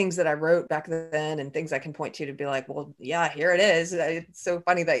 things that I wrote back then and things I can point to be like, well, yeah, here it is. It's so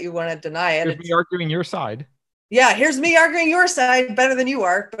funny that you want to deny it. Here's me arguing your side. Yeah, here's me arguing your side better than you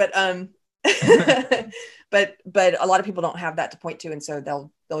are. But but a lot of people don't have that to point to, and so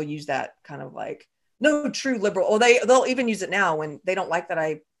they'll use that kind of like no true liberal, or they'll even use it now when they don't like that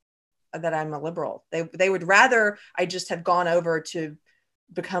I'm a liberal. They would rather I just have gone over to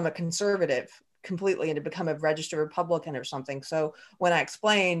become a conservative completely and to become a registered Republican or something. So when I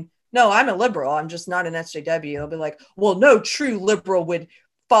explain No, I'm a liberal. I'm just not an SJW. They'll be like, well, no true liberal would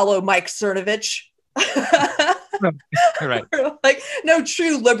follow Mike Cernovich. Right. Like, no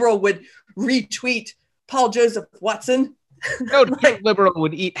true liberal would retweet Paul Joseph Watson. No true Like, liberal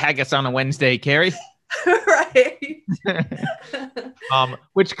would eat haggis on a Wednesday, Carrie. right.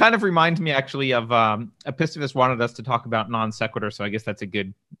 Which kind of reminds me actually of Epistovus wanted us to talk about non sequitur, so I guess it's a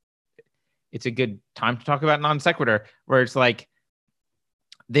good time to talk about non sequitur, where it's like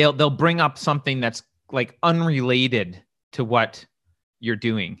they'll bring up something that's like unrelated to what you're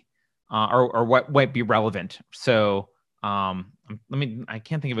doing, or what might be relevant. So I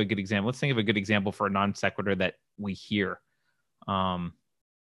can't think of a good example. Let's think of a good example for a non sequitur that we hear. I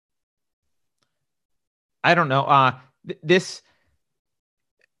don't know.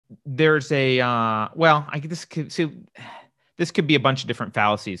 There's a well, this could be a bunch of different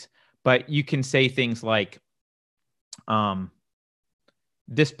fallacies, but you can say things like,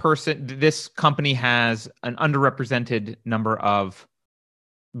 this company has an underrepresented number of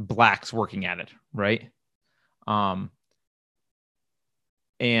blacks working at it, right? And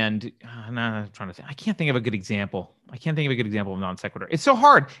I'm trying to think. I can't think of a good example. Of non sequitur. It's so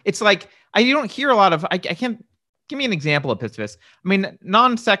hard. It's like you don't hear a lot of. I can't. Give me an example of Epistovus. I mean,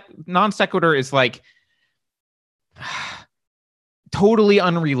 non sequitur is like totally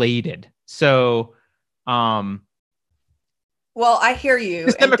unrelated. So, well, I hear you.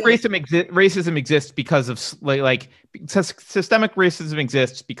 Systemic racism exists because of systemic racism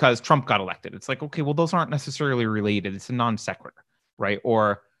exists because Trump got elected. It's like, okay, well, those aren't necessarily related. It's a non sequitur, right?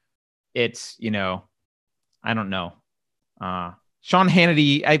 Or it's, I don't know. Sean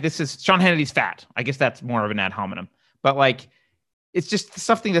Hannity, Sean Hannity's fat. I guess that's more of an ad hominem. But like, it's just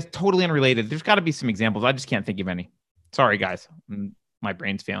something that's totally unrelated. There's got to be some examples. I just can't think of any. Sorry, guys. My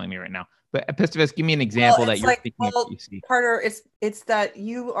brain's failing me right now. But Epistovus, give me an example that you're thinking of. You see. Carter, it's that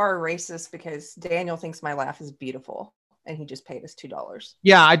you are racist because Daniel thinks my laugh is beautiful, and he just paid us $2.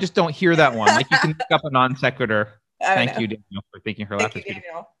 Yeah, I just don't hear that one. Like, you can look up a non sequitur. Thank you, Daniel, for thinking her laugh is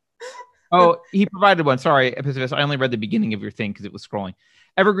beautiful. Oh, he provided one. Sorry, Epistovus. I only read the beginning of your thing because it was scrolling.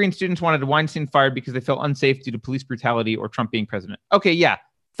 Evergreen students wanted Weinstein fired because they felt unsafe due to police brutality or Trump being president. Okay, yeah.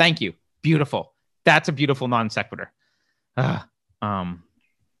 Thank you. Beautiful. That's a beautiful non sequitur. I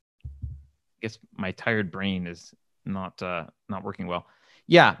guess my tired brain is not working well.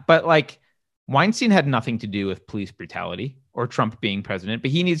 Yeah, but like Weinstein had nothing to do with police brutality or Trump being president,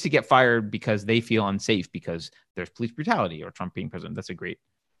 but he needs to get fired because they feel unsafe because there's police brutality or Trump being president. That's great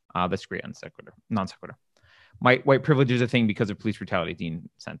non sequitur. White privilege is a thing because of police brutality. Dean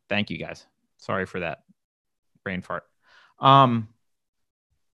sent. Thank you, guys. Sorry for that brain fart.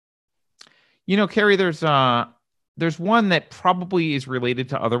 Carrie, there's one that probably is related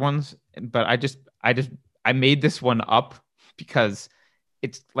to other ones, but I made this one up because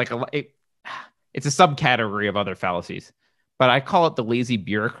it's like it's a subcategory of other fallacies, but I call it the lazy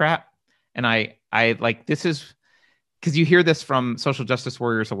bureaucrat. And I like, this is because you hear this from social justice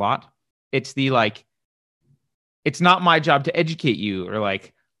warriors a lot. It's the like, it's not my job to educate you, or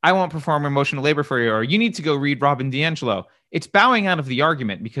like, I won't perform emotional labor for you, or you need to go read Robin DiAngelo. It's bowing out of the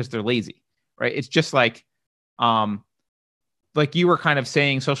argument because they're lazy, right? It's just like you were kind of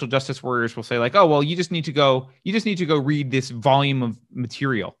saying, social justice warriors will say like, oh, well, you just need to go read this volume of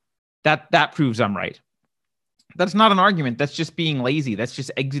material. That proves I'm right. That's not an argument. That's just being lazy. That's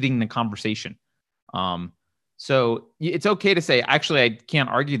just exiting the conversation. So it's okay to say, actually, I can't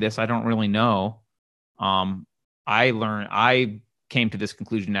argue this. I don't really know. I came to this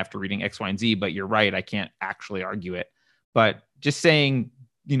conclusion after reading X, Y, and Z, but you're right. I can't actually argue it. But just saying,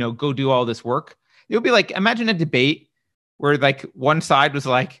 go do all this work. It would be like, imagine a debate where like one side was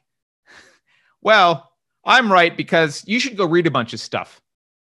like, well, I'm right because you should go read a bunch of stuff.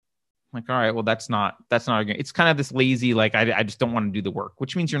 Like, all right, well, that's not argument. It's kind of this lazy, like, I just don't want to do the work,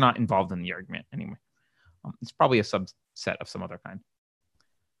 which means you're not involved in the argument anyway. It's probably a subset of some other kind.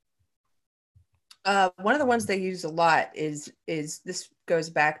 One of the ones they use a lot is this goes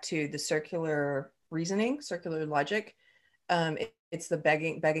back to the circular reasoning, circular logic. It's the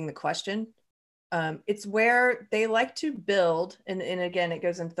begging the question. It's where they like to build, and again, it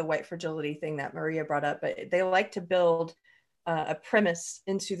goes into the white fragility thing that Maria brought up, but they like to build a premise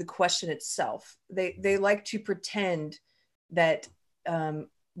into the question itself. They like to pretend that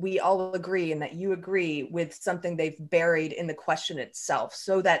we all agree and that you agree with something they've buried in the question itself,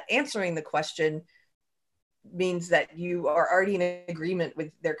 so that answering the question means that you are already in agreement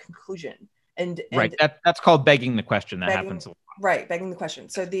with their conclusion. And right, that's called begging the question. That happens a lot. Right, begging the question.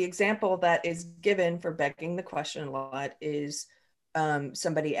 So the example that is given for begging the question a lot is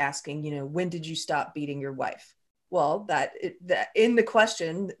somebody asking, when did you stop beating your wife? Well, that in the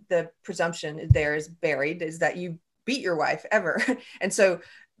question, the presumption there is buried is that you beat your wife ever. And so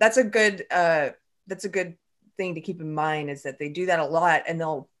that's a good thing to keep in mind, is that they do that a lot, and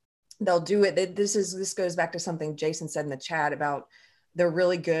they'll do it. This goes back to something Jason said in the chat about they're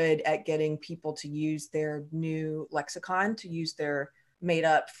really good at getting people to use their new lexicon, to use their made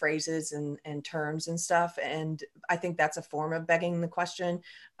up phrases and terms and stuff. And I think that's a form of begging the question.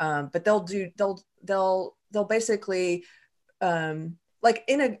 But they'll basically like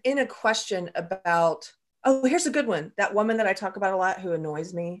in a question about, oh, here's a good one. That woman that I talk about a lot who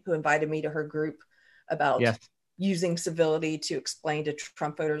annoys me, who invited me to her group about using civility to explain to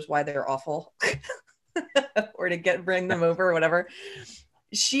Trump voters why they're awful or to bring them over or whatever.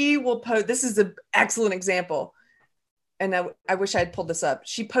 She will post, this is an excellent example. And I wish I had pulled this up.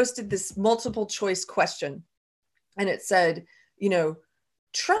 She posted this multiple choice question, and it said,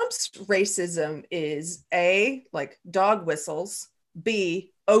 Trump's racism is A, like dog whistles,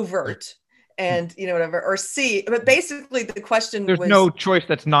 B, overt, and whatever, or C. But basically the question was no choice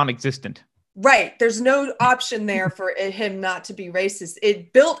that's non-existent. Right. There's no option there for him not to be racist.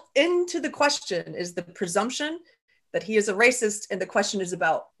 It built into the question is the presumption that he is a racist, and the question is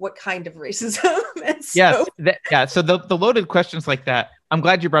about what kind of racism. So the loaded questions like that, I'm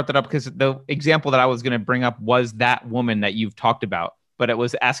glad you brought that up, because the example that I was going to bring up was that woman that you've talked about, but it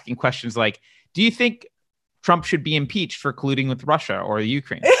was asking questions like, do you think Trump should be impeached for colluding with Russia or the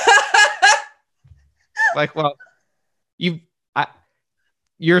Ukraine? Like, well,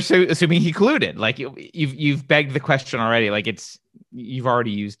 you're assuming he colluded. Like you've begged the question already. Like there's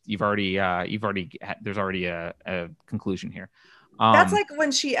already a conclusion here. That's like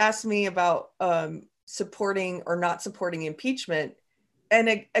when she asked me about supporting or not supporting impeachment.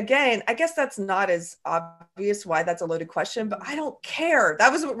 And again, I guess that's not as obvious why that's a loaded question, but I don't care.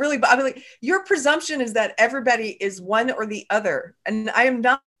 That was really, I mean, like, your presumption is that everybody is one or the other, and I am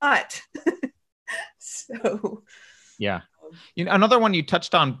not. So, yeah. Another one you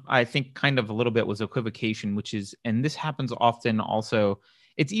touched on, I think kind of a little bit, was equivocation, which is, and this happens often also,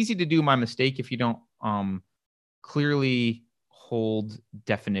 it's easy to do my mistake if you don't clearly hold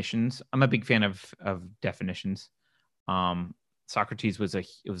definitions. I'm a big fan of definitions. Socrates was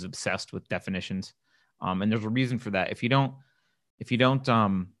obsessed with definitions. And there's a reason for that. If you don't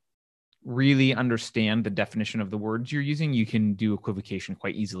really understand the definition of the words you're using, you can do equivocation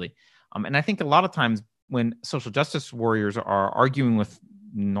quite easily. And I think a lot of times when social justice warriors are arguing with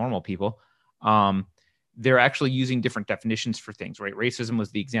normal people, they're actually using different definitions for things, right? Racism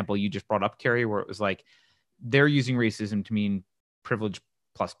was the example you just brought up, Carrie, where it was like they're using racism to mean privilege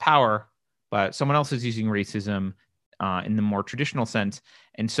plus power, but someone else is using racism in the more traditional sense.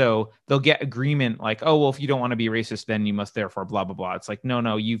 And so they'll get agreement like, oh, well, if you don't want to be racist, then you must therefore blah, blah, blah. It's like,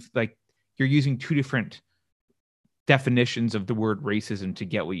 no, you're using two different definitions of the word racism to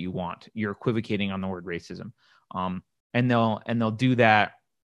get what you want. You're equivocating on the word racism. And they'll do that.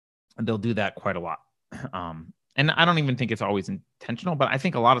 And they'll do that quite a lot. And I don't even think it's always intentional, but I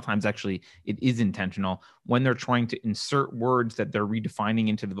think a lot of times actually it is intentional when they're trying to insert words that they're redefining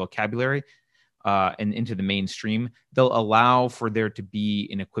into the vocabulary and into the mainstream. They'll allow for there to be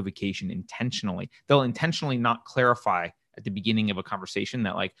an equivocation intentionally. They'll intentionally not clarify at the beginning of a conversation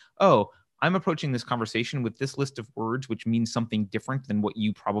that like, oh, I'm approaching this conversation with this list of words, which means something different than what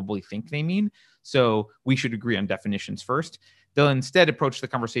you probably think they mean. So we should agree on definitions first. They'll instead approach the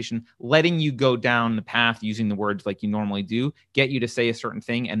conversation, letting you go down the path using the words like you normally do, get you to say a certain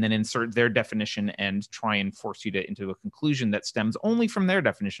thing, and then insert their definition and try and force you into a conclusion that stems only from their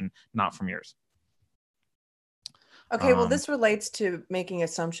definition, not from yours. Okay, well, this relates to making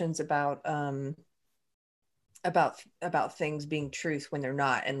assumptions about things being truth when they're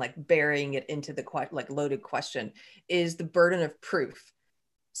not, and like burying it into the loaded question is the burden of proof.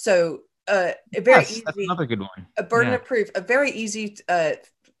 So that's another good one. A burden of proof, a very easy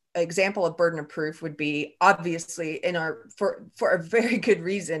example of burden of proof would be, obviously, for a very good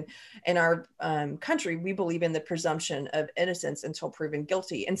reason, in our country, we believe in the presumption of innocence until proven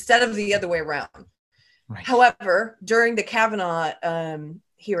guilty, instead of the other way around. Right. However, during the Kavanaugh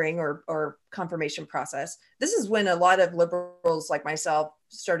hearing or confirmation process, this is when a lot of liberals like myself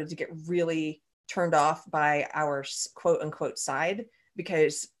started to get really turned off by our quote unquote side,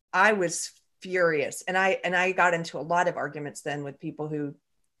 because I was furious, and I got into a lot of arguments then with people who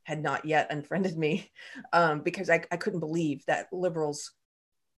had not yet unfriended me, because I couldn't believe that liberals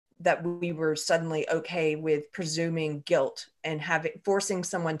that we were suddenly okay with presuming guilt and forcing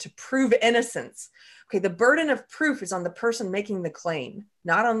someone to prove innocence. Okay, the burden of proof is on the person making the claim,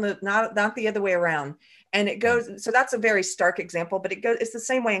 not the other way around. And it goes, so that's a very stark example, but it's the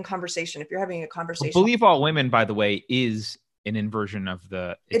same way in conversation. If you're having a conversation, Believe all women, by the way, is an inversion of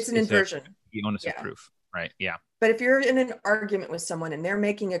it's an inversion. The onus of proof, right? Yeah. But if you're in an argument with someone and they're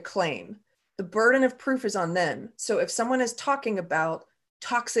making a claim, the burden of proof is on them. So if someone is talking about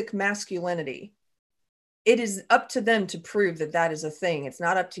toxic masculinity, it is up to them to prove that that is a thing. It's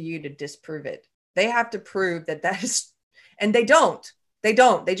not up to you to disprove it. They have to prove that is, and they don't. They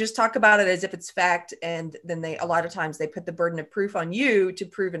just talk about it as if it's fact. And then a lot of times they put the burden of proof on you to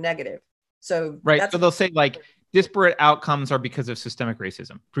prove a negative. So right. So they'll say like disparate outcomes are because of systemic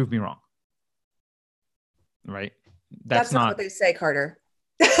racism. Prove me wrong. Right. That's not what they say, Carter.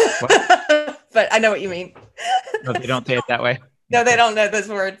 But I know what you mean. No, they don't say it that way. No, they don't know those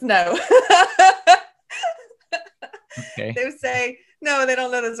words. No. Okay. They say, no, they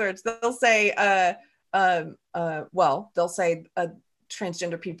don't know those words. They'll say, they'll say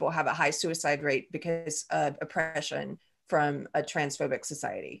transgender people have a high suicide rate because of oppression from a transphobic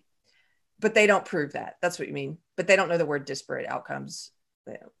society. But they don't prove that. That's what you mean. But they don't know the word disparate outcomes.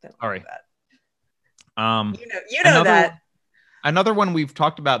 They don't all right. That. You know that. Another one we've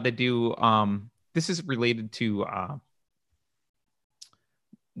talked about that do, this is related to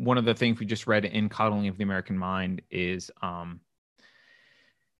one of the things we just read in Coddling of the American Mind is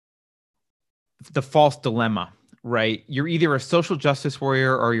the false dilemma, right? You're either a social justice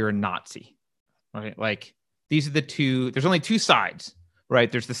warrior or you're a Nazi, right? Like these are the two, there's only two sides,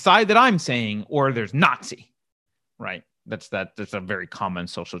 right? There's the side that I'm saying, or there's Nazi, right? That's a very common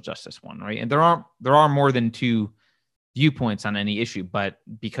social justice one, right? And there are more than two viewpoints on any issue, but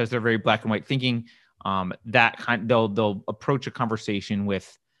because they're very black and white thinking, they'll approach a conversation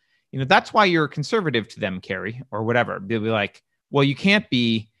with, that's why you're conservative to them, Carrie, or whatever. They'll be like, well, you can't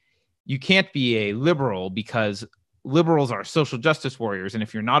be a liberal because liberals are social justice warriors, and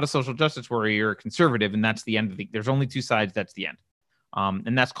if you're not a social justice warrior, you're a conservative, and that's the end of there's only two sides. That's the end,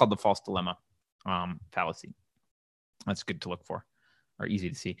 and that's called the false dilemma fallacy. That's good to look for, or easy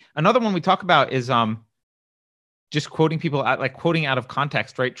to see. Another one we talk about is just quoting people quoting out of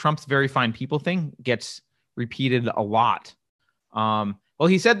context, right? Trump's very fine people thing gets repeated a lot. Well,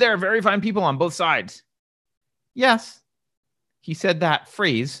 he said there are very fine people on both sides. Yes, he said that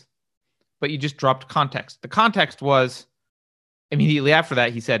phrase, but you just dropped context. The context was immediately after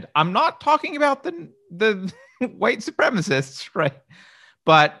that, he said, I'm not talking about the white supremacists, right?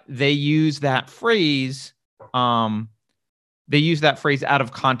 But they use that phrase. They use that phrase out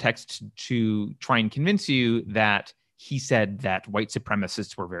of context to try and convince you that he said that white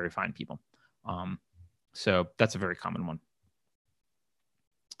supremacists were very fine people. So that's a very common one.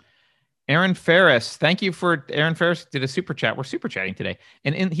 Aaron Ferris, thank you for Aaron Ferris did a super chat. We're super chatting today.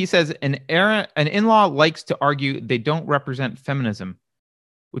 And he says, an in-law likes to argue they don't represent feminism,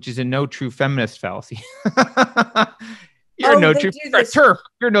 which is a no true feminist fallacy. You're no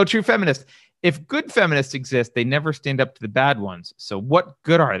true feminist. If good feminists exist, they never stand up to the bad ones. So what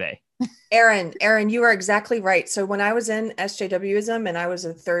good are they? Aaron, you are exactly right. So when I was in SJWism and I was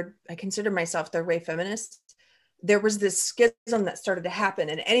I consider myself third wave feminist, there was this schism that started to happen.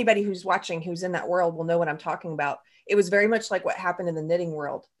 And anybody who's watching, who's in that world will know what I'm talking about. It was very much like what happened in the knitting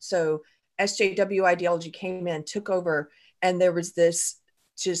world. So SJW ideology came in, took over, and there was this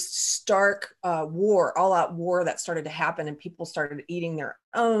just stark all out war that started to happen, and people started eating their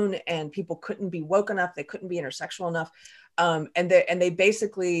own, and people couldn't be woke enough. They couldn't be intersexual enough. And they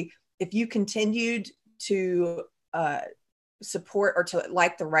basically, if you continued to support or to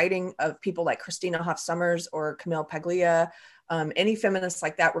like the writing of people like Christina Hoff Sommers or Camille Paglia, any feminists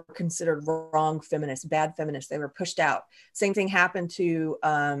like that were considered wrong feminists, bad feminists. They were pushed out. Same thing happened to,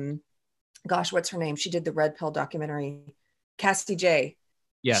 what's her name? She did the Red Pill documentary, Cassie J.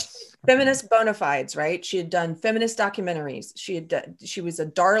 Yes. Feminist bona fides, right? She had done feminist documentaries. She was a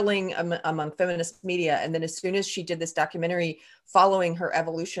darling among feminist media. And then as soon as she did this documentary following her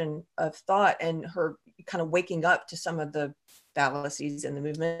evolution of thought and her kind of waking up to some of the fallacies in the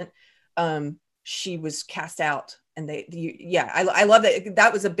movement, she was cast out. And I love that.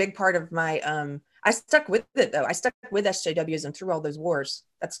 That was a big part of my, I stuck with it though. I stuck with SJWism through all those wars.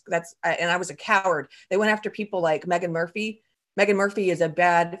 And I was a coward. They went after people like Megan Murphy. Megan Murphy is a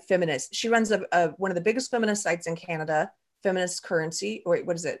bad feminist. She runs one of the biggest feminist sites in Canada, Feminist Currency. Or wait,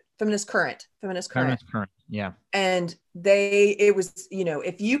 what is it? Feminist Current. Yeah. And it was,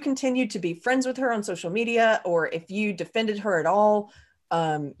 if you continued to be friends with her on social media, or if you defended her at all,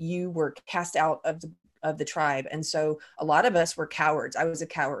 you were cast out of the tribe. And so a lot of us were cowards. I was a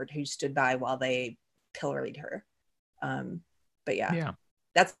coward who stood by while they pilloried her. But yeah.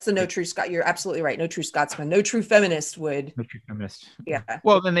 That's the no true Scot. You're absolutely right. No true Scotsman. No true feminist would. No true feminist. Yeah.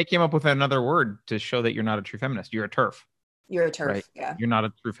 Well, then they came up with another word to show that you're not a true feminist. You're a TERF. You're a TERF. Right? Yeah. You're not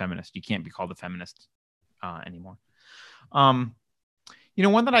a true feminist. You can't be called a feminist anymore. One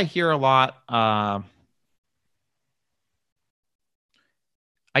that I hear a lot.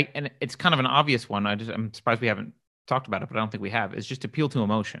 And it's kind of an obvious one. I'm surprised we haven't talked about it, but I don't think we have. Is just appeal to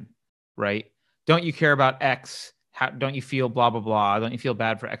emotion, right? Don't you care about X? Don't you feel blah, blah, blah? Don't you feel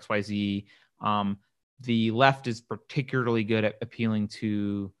bad for XYZ? The left is particularly good at appealing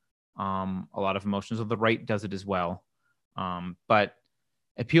to a lot of emotions, or the right does it as well. But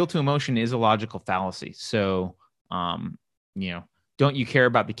appeal to emotion is a logical fallacy. So, don't you care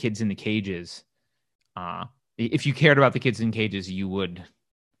about the kids in the cages? If you cared about the kids in cages, you would,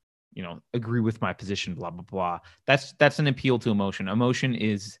 agree with my position, blah, blah, blah. That's an appeal to emotion. Emotion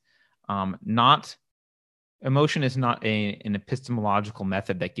is not an epistemological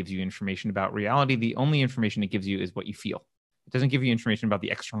method that gives you information about reality. The only information it gives you is what you feel. It doesn't give you information about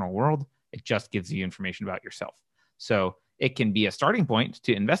the external world. It just gives you information about yourself. So it can be a starting point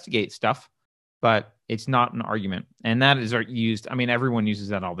to investigate stuff, but it's not an argument. And that is used. I mean, everyone uses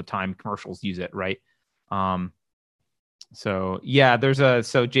that all the time. Commercials use it, right? So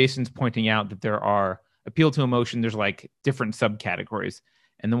Jason's pointing out that there are appeal to emotion. There's like different subcategories.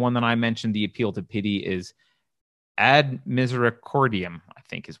 And the one that I mentioned, the appeal to pity, is ad misericordiam, I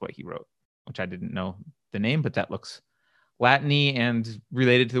think is what he wrote, which I didn't know the name, but that looks Latin-y and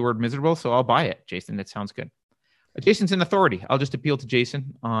related to the word miserable. So I'll buy it, Jason. It sounds good. Jason's an authority. I'll just appeal to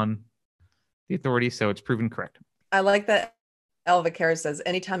Jason on the authority. So it's proven correct. I like that. Elva Cara says,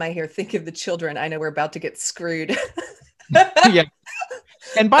 anytime I hear think of the children, I know we're about to get screwed. Yeah.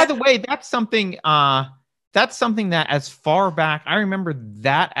 And by the way, that's something that as far back, I remember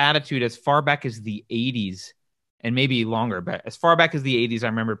that attitude as far back as the 80s and maybe longer, but as far back as the 80s, I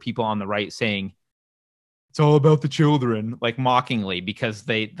remember people on the right saying, it's all about the children, like mockingly, because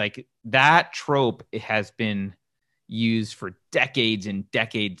they like that trope has been used for decades and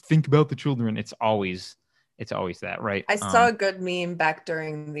decades. Think about the children. It's always that, right? I saw a good meme back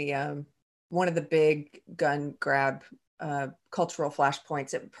during the one of the big gun grab cultural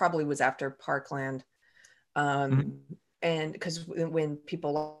flashpoints. It probably was after Parkland. And because when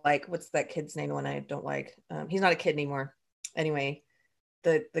people like, what's that kid's name? One I don't like. He's not a kid anymore. Anyway,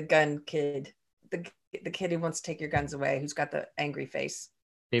 the gun kid, the kid who wants to take your guns away, who's got the angry face.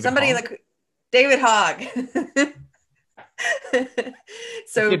 David Hogg.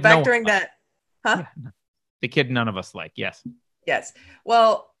 So back during that, huh? Yeah. The kid none of us like. Yes.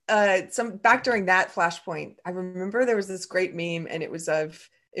 Well, back during that flashpoint, I remember there was this great meme, and it was a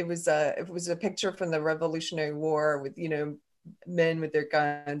picture from the Revolutionary War with men with their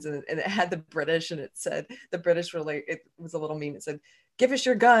guns, and it had the British, and it said the British were like, it was a little meme. It said, "Give us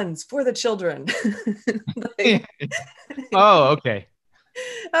your guns for the children." Oh, okay.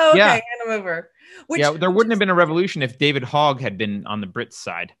 Oh, okay. Yeah. Hand them over. There wouldn't have been a revolution if David Hogg had been on the Brits'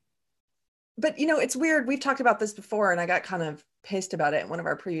 side. But it's weird. We've talked about this before, and I got kind of pissed about it in one of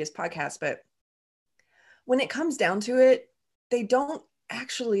our previous podcasts. But when it comes down to it, they don't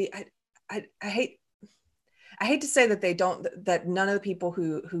actually. I hate to say that they don't. That none of the people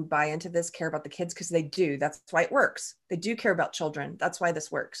who buy into this care about the kids, because they do. That's why it works. They do care about children. That's why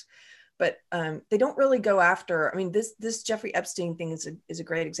this works. But they don't really go after. I mean, this Jeffrey Epstein thing is a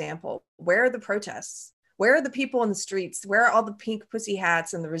great example. Where are the protests? Where are the people in the streets? Where are all the pink pussy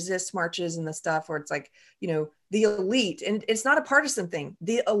hats and the resist marches and the stuff where it's like, the elite, and it's not a partisan thing,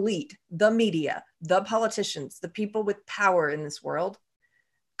 the elite, the media, the politicians, the people with power in this world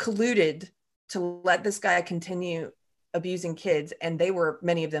colluded to let this guy continue abusing kids. And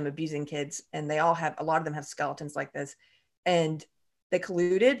many of them abusing kids. And a lot of them have skeletons like this. And they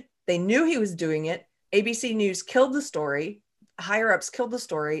colluded. They knew he was doing it. ABC News killed the story. Higher ups killed the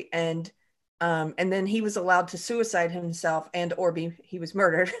story. And then he was allowed to suicide himself he was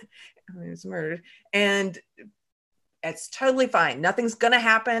murdered. He was murdered. And it's totally fine. Nothing's going to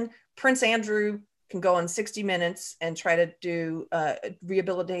happen. Prince Andrew can go on 60 Minutes and try to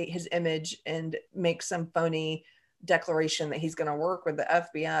rehabilitate his image and make some phony declaration that he's going to work with the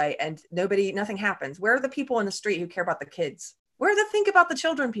FBI, and nothing happens. Where are the people in the street who care about the kids? Where are the think about the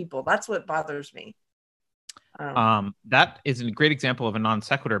children people? That's what bothers me. That is a great example of a non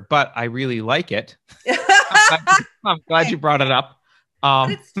sequitur, but I really like it. I'm glad you brought it up.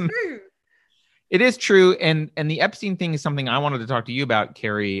 But it's true. It is true, and the Epstein thing is something I wanted to talk to you about,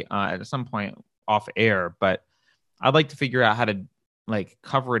 Carrie, at some point off air. But I'd like to figure out how to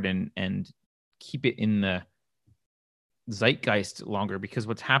cover it and keep it in the zeitgeist longer, because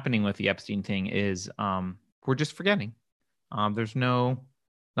what's happening with the Epstein thing is we're just forgetting.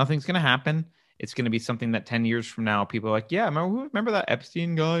 Nothing's going to happen. It's going to be something that 10 years from now, people are like, yeah, remember that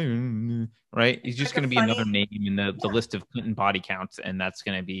Epstein guy? Right? He's just going to be another name in the list of Clinton body counts. And that's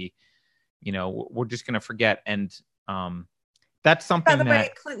going to be, we're just going to forget. And that's something By the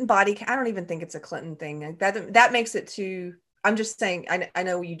way, Clinton body count, I don't even think it's a Clinton thing. That makes it too, I'm just saying, I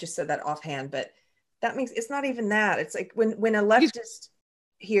know you just said that offhand, but that makes, it's not even that. It's like when a leftist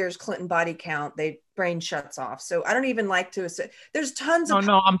hears Clinton body count, they brain shuts off. So I don't even like to assume. There's tons of.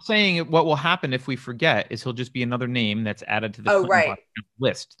 No, I'm saying what will happen if we forget is he'll just be another name that's added to the Clinton body count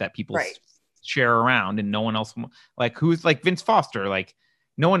list that people share around, and no one else, like, who's like Vince Foster, like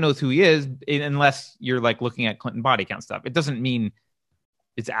no one knows who he is unless you're like looking at Clinton body count stuff. It doesn't mean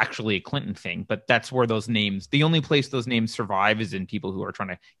it's actually a Clinton thing, but that's where those names, the only place those names survive is in people who are trying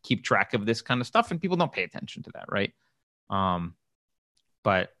to keep track of this kind of stuff, and people don't pay attention to that, right?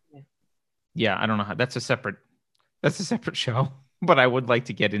 But yeah, I don't know how, that's a separate show, but I would like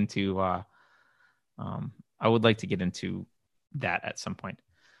to get into that at some point.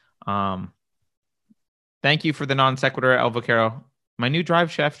 Thank you for the non sequitur, El Vaquero. My new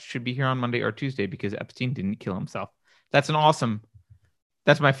drive chef should be here on Monday or Tuesday because Epstein didn't kill himself. That's my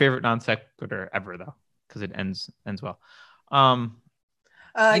favorite non sequitur ever, though, because it ends well.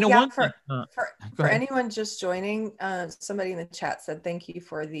 For anyone just joining, somebody in the chat said thank you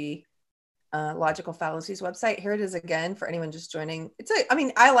for the Logical Fallacies website. Here it is again for anyone just joining.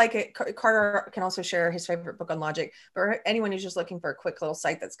 I like it. Carter can also share his favorite book on logic, but for anyone who's just looking for a quick little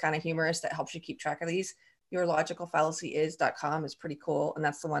site that's kind of humorous that helps you keep track of these, yourlogicalfallacyis.com is pretty cool. And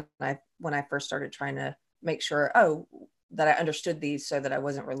that's the one when I first started trying to make sure, that I understood these so that I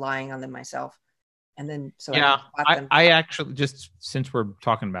wasn't relying on them myself. And then, so I actually, just since we're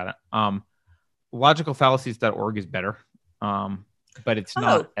talking about it, logicalfallacies.org is better. But it's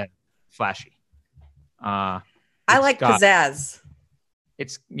not as flashy. I like pizzazz.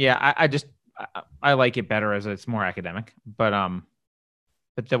 I like it better as it's more academic, but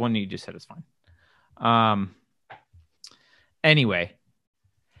the one you just said is fine. Anyway,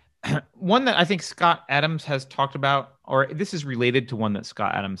 one that I think Scott Adams has talked about, or this is related to one that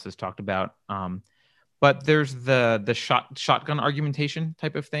Scott Adams has talked about, but there's the shotgun argumentation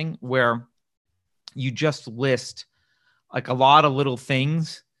type of thing where you just list like a lot of little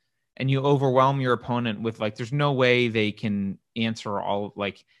things and you overwhelm your opponent with like, there's no way they can answer all,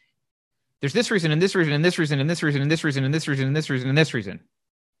 like, there's this reason and this reason and this reason and this reason and this reason and this reason and this reason and this reason.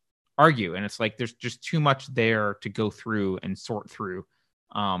 Argue. And it's like, there's just too much there to go through and sort through.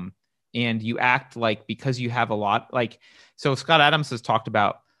 And you act like, because you have a lot, like, so Scott Adams has talked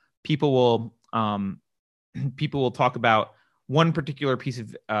about people will talk about one particular piece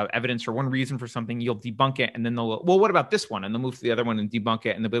of evidence or one reason for something, you'll debunk it, and then they'll, well, what about this one? And they'll move to the other one and debunk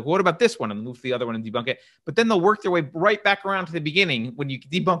it, and they'll be like, well, what about this one? And they'll move to the other one and debunk it. But then they'll work their way right back around to the beginning when you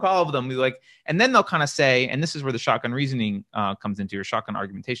debunk all of them. Be like, and then they'll kind of say, and this is where the shotgun reasoning comes into your shotgun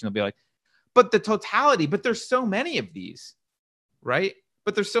argumentation. They'll be like, but the totality, but there's so many of these, right?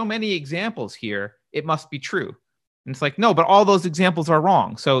 But there's so many examples here, it must be true. And it's like, no, but all those examples are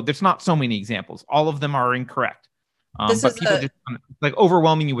wrong. So there's not so many examples. All of them are incorrect. But people just like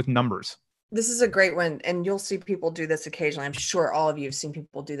overwhelming you with numbers. This is a great one. And you'll see people do this occasionally. I'm sure all of you have seen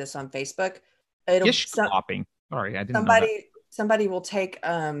people do this on Facebook. Gish-clopping. Sorry, I didn't know that. Somebody will take,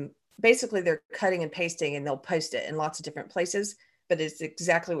 basically they're cutting and pasting and they'll post it in lots of different places, but it's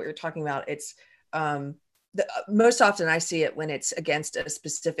exactly what you're talking about. It's most often I see it when it's against a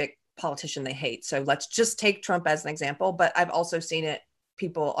specific politician they hate. So let's just take Trump as an example, but I've also seen it,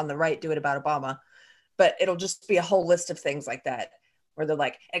 people on the right do it about Obama, but it'll just be a whole list of things like that, where they're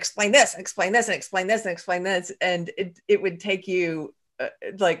like, explain this, and explain this, and explain this, and explain this. And it would take you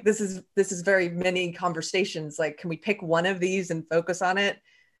like, this is very many conversations. Like, can we pick one of these and focus on it?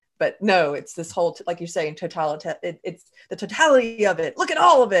 But no, it's this whole, like you're saying, it's the totality of it. Look at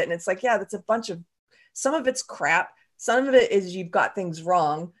all of it. And it's like, yeah, that's a bunch of, some of it's crap. Some of it is you've got things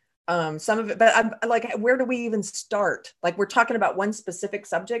wrong. Some of it, but I'm like, where do we even start? Like, we're talking about one specific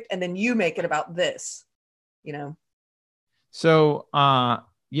subject and then you make it about this, you know? So,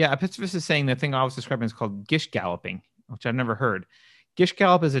 yeah, Episphus is saying the thing I was describing is called gish galloping, which I've never heard. Gish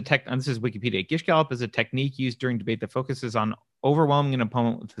gallop is this is Wikipedia. Gish gallop is a technique used during debate that focuses on overwhelming an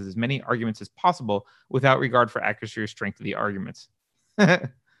opponent with as many arguments as possible without regard for accuracy or strength of the arguments.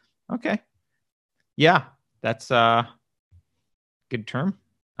 Okay. Yeah, that's a good term.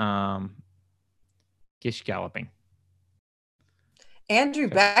 Gish galloping. Andrew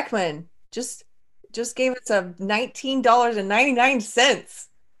Beckman just gave us a $19.99.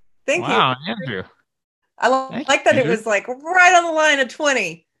 Thank you. Wow, Andrew. I like that Andrew. it was like right on the line of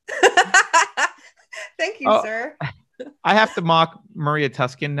 20. Thank you, Oh, sir. I have to mock Maria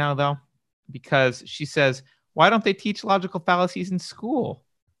Tuskin now, though, because she says, why don't they teach logical fallacies in school?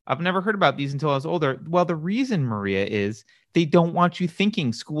 I've never heard about these until I was older. Well, the reason, Maria, is they don't want you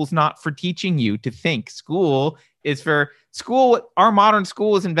thinking. School's not for teaching you to think. School is for school. Our modern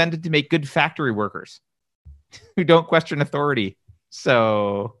school was invented to make good factory workers who don't question authority.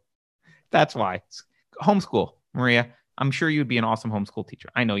 So that's why. Homeschool, Maria. I'm sure you'd be an awesome homeschool teacher.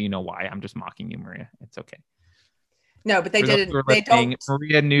 I know you know why. I'm just mocking you, Maria. It's okay. No, but they For those who didn't. are They listening, don't.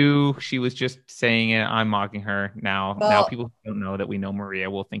 Maria knew she was just saying it. I'm mocking her now. Now Well, people who don't know that we know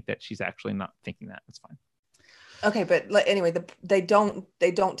Maria will think that she's actually not thinking that. That's fine. okay, but anyway, they don't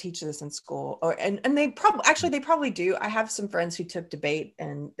teach this in school, or and they probably do. I have some friends who took debate,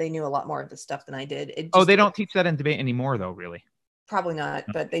 and they knew a lot more of this stuff than I did. It Oh, just they don't teach that in debate anymore, though. Really? probably not,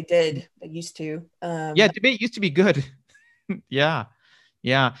 but they did. They used to. Yeah, debate used to be good. Yeah,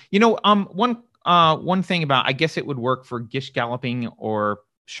 yeah. One thing about, I guess it would work for gish galloping or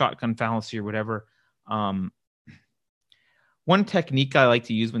shotgun fallacy or whatever. Um, one technique I like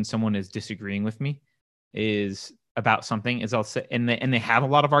to use when someone is disagreeing with me is about something is I'll say, and they have a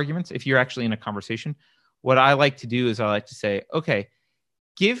lot of arguments. If you're actually in a conversation, what I like to do is I like to say, okay,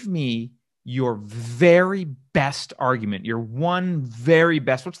 give me your very best argument, your one very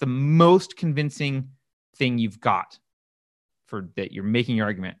best. What's the most convincing thing you've got for that you're making your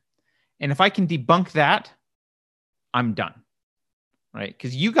argument? And if I can debunk that, I'm done. Right?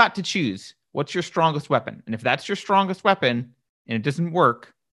 Because you got to choose what's your strongest weapon. And if that's your strongest weapon and it doesn't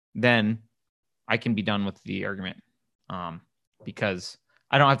work, then I can be done with the argument, because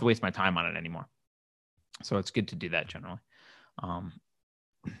I don't have to waste my time on it anymore. So it's good to do that generally.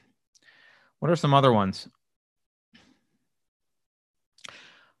 What are some other ones?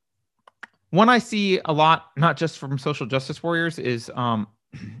 One I see a lot, not just from social justice warriors, is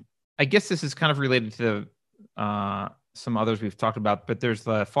I guess this is kind of related to some others we've talked about, but there's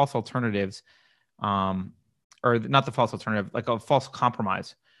the false alternatives, or not the false alternative, like a false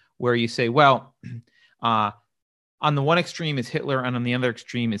compromise, where you say, well, on the one extreme is Hitler and on the other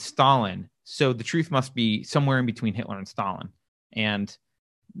extreme is Stalin. So the truth must be somewhere in between Hitler and Stalin. And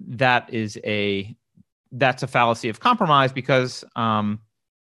that's a fallacy of compromise because,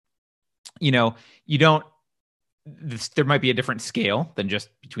 you don't, there might be a different scale than just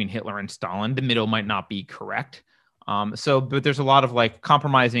between Hitler and Stalin. The middle might not be correct. But there's a lot of like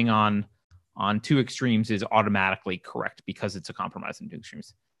compromising on two extremes is automatically correct because it's a compromise on two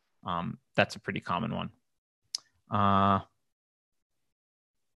extremes. That's a pretty common one.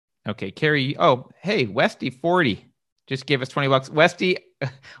 Okay, Carrie. Oh, hey, Westy 40 just gave us $20.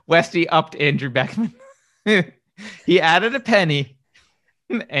 Westy upped Andrew Beckman. He added a penny,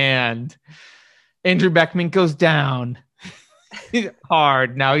 and Andrew Beckman goes down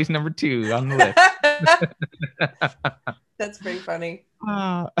hard. Now he's number 2 on the list. That's pretty funny.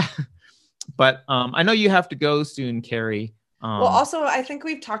 But I know you have to go soon, Carrie. Well, also, I think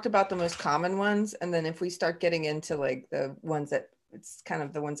we've talked about the most common ones, and then if we start getting into like the ones that it's kind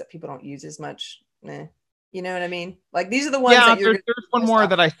of the ones that people don't use as much, you know what I mean? Like these are the ones that you're. There's one more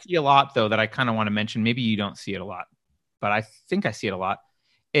that I see a lot though that I kind of want to mention. Maybe you don't see it a lot, but I think I see it a lot.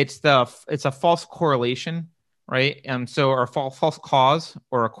 It's a false correlation, right? Or a false cause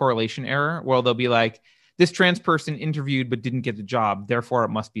or a correlation error. Well, they'll be like, this trans person interviewed but didn't get the job, therefore it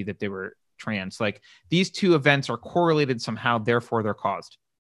must be that they were trans. Like these two events are correlated somehow, therefore they're caused.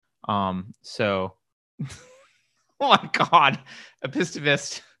 So oh my god,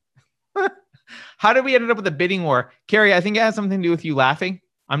 epistivist. How did we end up with a bidding war? Carrie, I think it has something to do with you laughing.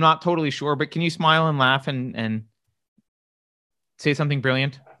 I'm not totally sure, but can you smile and laugh and say something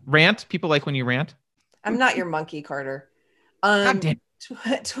brilliant? Rant. People like when you rant. I'm not your monkey, Carter. God damn.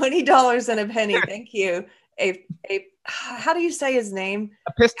 $20 and a penny. Thank you. How do you say his name?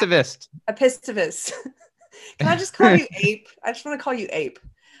 Epistivist. Epistivist. Can I just call you Ape? I just want to call you Ape.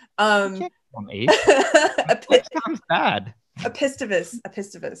 Ape. That sounds bad.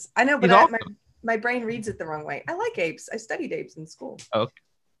 Epistivist. I know, but awesome. my brain reads it the wrong way. I like apes. I studied apes in school. Okay.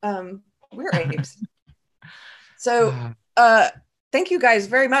 We're apes. So thank you guys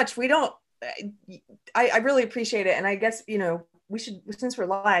very much. I really appreciate it. And I guess, we should, since we're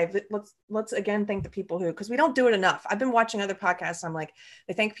live, let's again thank the people who, because we don't do it enough. I've been watching other podcasts. I'm like,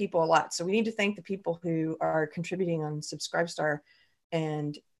 they thank people a lot. So we need to thank the people who are contributing on Subscribestar,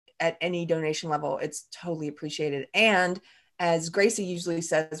 and at any donation level, it's totally appreciated. And as Gracie usually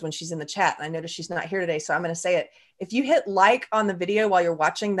says when she's in the chat, and I notice she's not here today, so I'm going to say it. If you hit like on the video while you're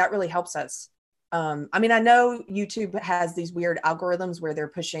watching, that really helps us. I mean, I know YouTube has these weird algorithms where they're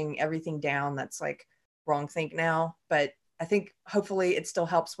pushing everything down that's like wrong think now, but I think hopefully it still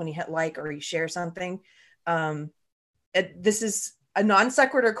helps when you hit like or you share something. This is a non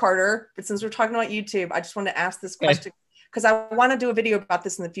sequitur, Carter, but since we're talking about YouTube, I just want to ask this question because I want to do a video about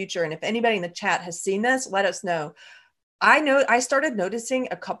this in the future. And if anybody in the chat has seen this, let us know. I started noticing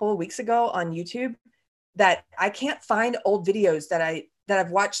a couple of weeks ago on YouTube that I can't find old videos that I've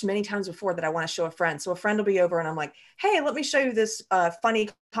watched many times before that I want to show a friend. So a friend will be over and I'm like, hey, let me show you this funny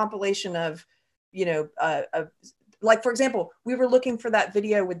compilation of, like, for example, we were looking for that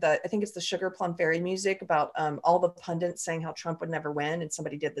video with I think it's the Sugar Plum Fairy music about all the pundits saying how Trump would never win. And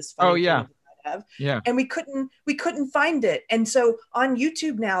somebody did this funny thing and we couldn't find it. And so on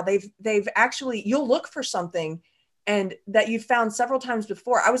YouTube now, they've actually, you'll look for something and that you found several times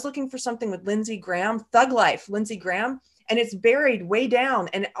before. I was looking for something with Lindsey Graham, Thug Life, Lindsey Graham, and it's buried way down.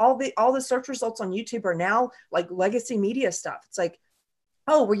 And all the search results on YouTube are now like legacy media stuff. It's like,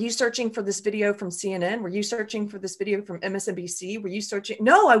 oh, were you searching for this video from CNN? Were you searching for this video from MSNBC? Were you searching?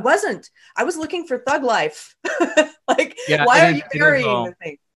 No, I wasn't. I was looking for Thug Life. Like, why are you burying the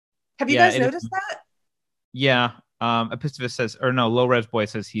thing? Have you guys noticed that? Yeah. Epistovus says, or no, Low Res Boy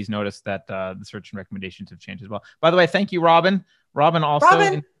says he's noticed that the search and recommendations have changed as well. By the way, thank you, Robin. Robin also.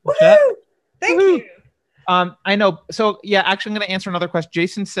 Robin, woohoo! Thank you. I know. So yeah, actually, I'm going to answer another question.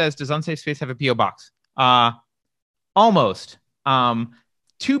 Jason says, does Unsafe Space have a PO box? Almost.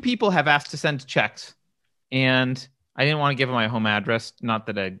 2 people have asked to send checks, and I didn't want to give them my home address. Not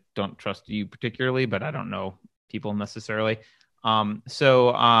that I don't trust you particularly, but I don't know people necessarily. So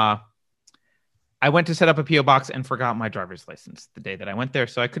I went to set up a PO box and forgot my driver's license the day that I went there,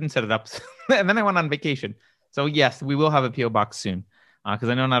 so I couldn't set it up. And then I went on vacation. So yes, we will have a PO box soon, because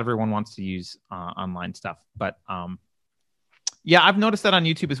I know not everyone wants to use online stuff. But yeah, I've noticed that on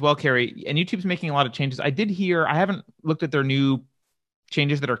YouTube as well, Carrie. And YouTube's making a lot of changes. I haven't looked at their new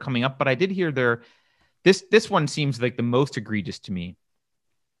changes that are coming up, but I did hear this one seems like the most egregious to me.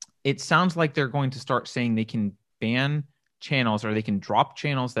 It sounds like they're going to start saying they can ban channels or they can drop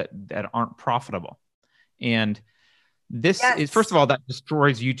channels that aren't profitable. And this is, first of all, that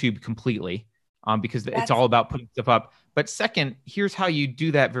destroys YouTube completely, because it's all about putting stuff up. But second, here's how you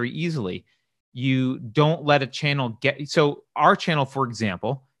do that very easily. You don't let a channel so our channel, for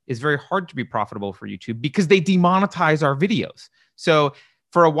example, is very hard to be profitable for YouTube because they demonetize our videos. So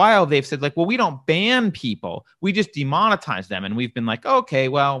for a while, they've said like, well, we don't ban people. We just demonetize them. And we've been like, okay,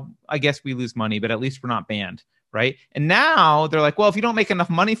 well, I guess we lose money, but at least we're not banned. Right. And now they're like, well, if you don't make enough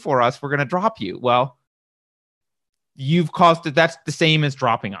money for us, we're going to drop you. Well, you've caused it. That's the same as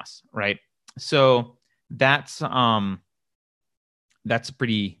dropping us. Right. So that's a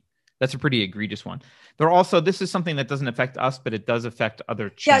pretty egregious one. This is something that doesn't affect us, but it does affect other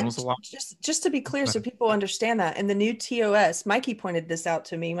channels a lot. Just to be clear, so people understand that. In the new TOS, Mikey pointed this out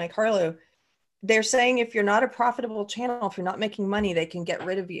to me, Mike Harlow. They're saying if you're not a profitable channel, if you're not making money, they can get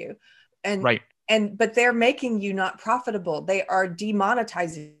rid of you. And right. But they're making you not profitable. They are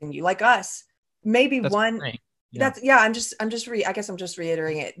demonetizing you, like us. Maybe that's one. Yeah. I guess I'm just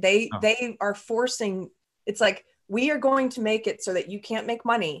reiterating it. They are forcing. It's like, we are going to make it so that you can't make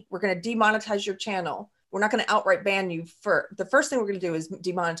money. We're going to demonetize your channel. We're not going to outright ban you. The first thing we're going to do is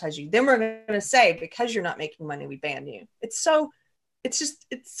demonetize you. Then we're going to say, because you're not making money, we ban you. It's so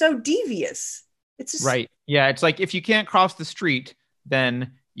devious. It's just right. Yeah. It's like, if you can't cross the street,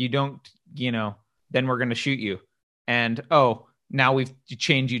 then you don't, then we're going to shoot you. And, now we've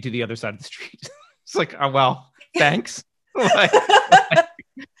changed you to the other side of the street. It's like, oh, well, thanks. But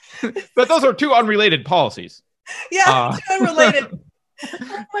those are 2 unrelated policies. Yeah, unrelated.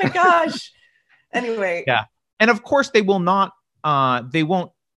 Oh my gosh. Anyway. Yeah. And of course they will not they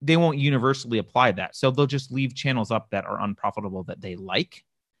won't universally apply that. So they'll just leave channels up that are unprofitable that they like,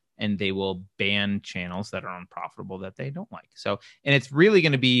 and they will ban channels that are unprofitable that they don't like. So, and it's really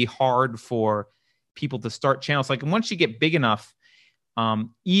going to be hard for people to start channels. Like, once you get big enough,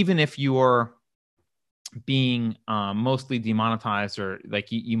 even if you're being mostly demonetized, or like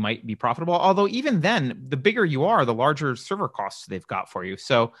you might be profitable, although even then, the bigger you are, the larger server costs they've got for you.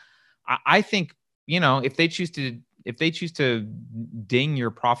 So I think, if they choose to ding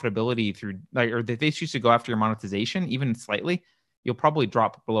your profitability through, or if they choose to go after your monetization even slightly, you'll probably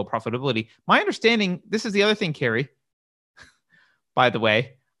drop below profitability. My understanding, this is the other thing, Carrie, by the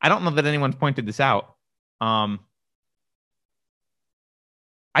way, I don't know that anyone's pointed this out.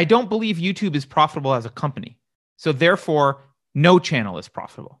 I don't believe YouTube is profitable as a company. So therefore, no channel is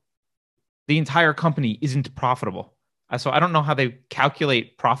profitable. The entire company isn't profitable. So I don't know how they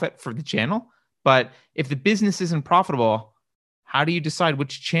calculate profit for the channel, but if the business isn't profitable, how do you decide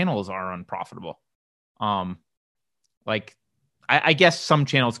which channels are unprofitable? Like I guess some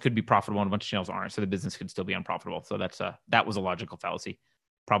channels could be profitable and a bunch of channels aren't, so the business could still be unprofitable. So that was a logical fallacy.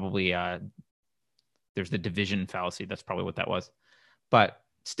 Probably there's the division fallacy. That's probably what that was. But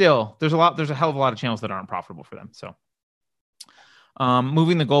still, there's a hell of a lot of channels that aren't profitable for them. So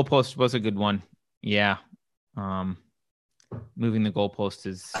moving the goalpost was a good one. Yeah. Moving the goalpost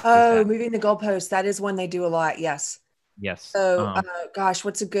is moving the goalpost. That is one they do a lot. Yes. Yes. So, gosh,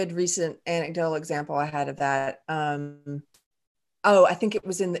 what's a good recent anecdotal example I had of that? I think it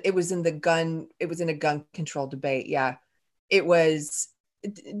was in a gun control debate. Yeah, it was,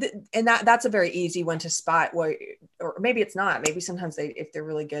 and that's a very easy one to spot. Or maybe it's not. Maybe sometimes if they're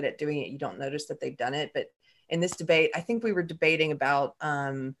really good at doing it, you don't notice that they've done it. But in this debate, I think we were debating about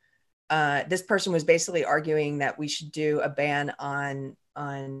this person was basically arguing that we should do a ban on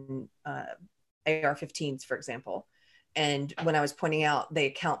AR-15s, for example. And when I was pointing out they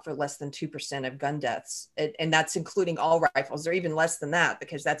account for less than 2% of gun deaths, and that's including all rifles, or even less than that,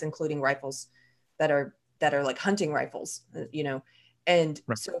 because that's including rifles that are like hunting rifles, And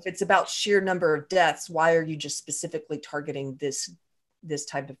right. So if it's about sheer number of deaths, why are you just specifically targeting this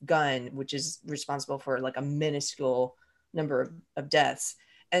type of gun, which is responsible for like a minuscule number of deaths?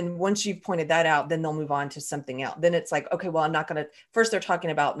 And once you've pointed that out, then they'll move on to something else. Then it's like, okay, well, I'm not going to, first they're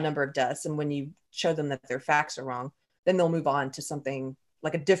talking about number of deaths. And when you show them that their facts are wrong, then they'll move on to something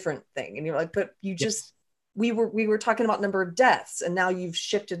like a different thing. And you're like, but you just, we were talking about number of deaths, and now you've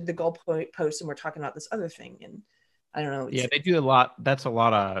shifted the goalpost and we're talking about this other thing. And I don't know. Yeah, they do a lot. They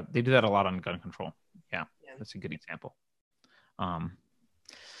do that a lot on gun control. Yeah. That's a good example.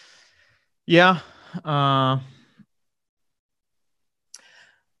 Yeah.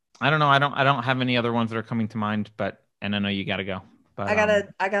 I don't know. I don't have any other ones that are coming to mind, and I know you gotta go. But I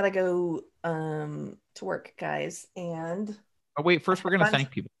gotta go to work, guys. And wait, first we're gonna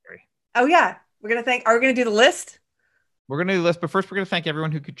thank people, Carrie. Oh yeah, are we gonna do the list? We're gonna do the list, but first we're gonna thank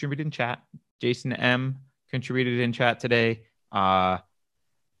everyone who contributed in chat. Jason M contributed in chat today.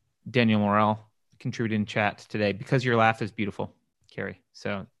 Daniel Morel contributed in chat today. Because your laugh is beautiful, Carrie.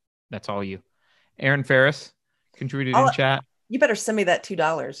 So that's all you. Aaron Ferris contributed in chat. You better send me that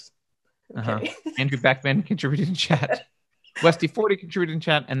 $2. Okay. Andrew Beckman contributed in chat. Westy 40 contributed in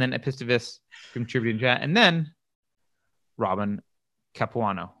chat, and then Epistavis contributed in chat, and then Robin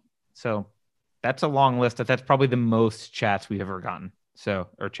Capuano. So that's a long list. That's probably the most chats we've ever gotten. So,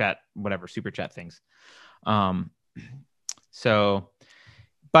 or chat, whatever, super chat things. But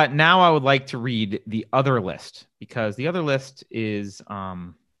now I would like to read the other list, because the other list is,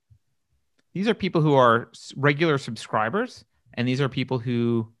 these are people who are regular subscribers, and these are people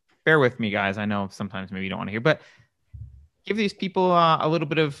who, bear with me, guys. I know sometimes maybe you don't want to hear, but give these people a little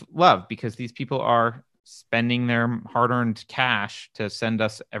bit of love, because these people are spending their hard-earned cash to send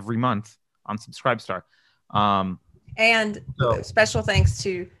us every month on Subscribestar. And special thanks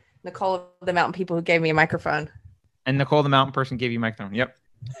to Nicole, the Mountain People, who gave me a microphone. And Nicole, the Mountain Person, gave you a microphone. Yep.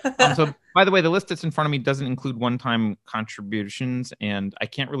 So, by the way, the list that's in front of me doesn't include one-time contributions, and I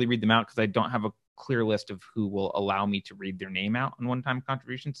can't really read them out because I don't have a clear list of who will allow me to read their name out on one-time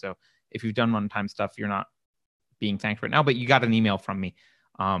contributions. So if you've done one-time stuff, you're not being thanked right now, but you got an email from me.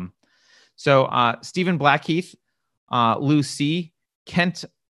 So Stephen Blackheath, Lou C., Kent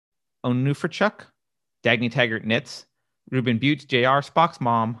Onufrichuk, Dagny Taggart Knits, Ruben Butte, JR, Spock's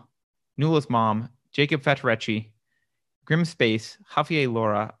mom, Nula's mom, Jacob Fetterecci, Grim Space, Javier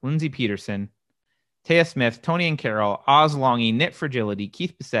Laura, Lindsay Peterson, Taya Smith, Tony and Carol, Oz Longy, Knit Fragility,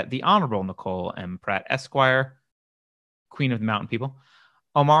 Keith Bissett, the Honorable Nicole M. Pratt Esquire, Queen of the Mountain People,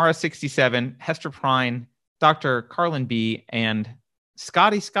 Omara 67, Hester Prine, Dr. Carlin B., and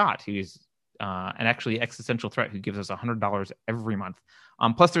Scotty Scott, who's an actually existential threat, who gives us $100 every month.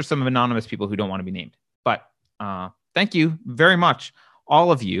 Plus, there's some anonymous people who don't want to be named. But thank you very much,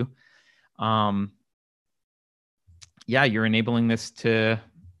 all of you. Yeah, you're enabling this to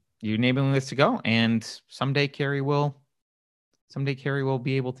go, and someday Carrie will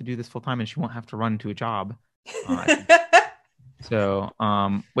be able to do this full time, and she won't have to run to a job. So,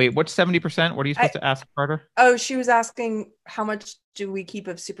 wait, what's 70%? What are you supposed to ask, Carter? Oh, she was asking how much do we keep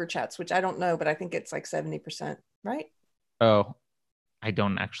of super chats, which I don't know, but I think it's like 70%, right? Oh, I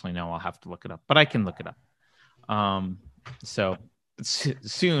don't actually know. I'll have to look it up, but I can look it up. So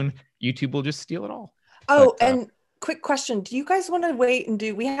soon YouTube will just steal it all. Oh, and quick question. Do you guys want to wait and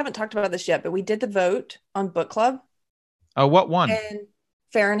we haven't talked about this yet, but we did the vote on book club. Oh, what one? And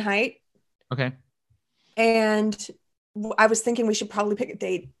Fahrenheit. Okay. And I was thinking we should probably pick a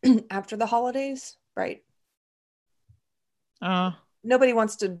date after the holidays, right? Nobody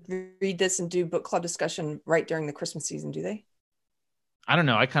wants to read this and do book club discussion right during the Christmas season, do they? I don't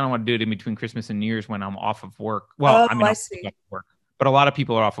know. I kind of want to do it in between Christmas and New Year's when I'm off of work. Well, Oh, I mean, I I'm see. off of work, but a lot of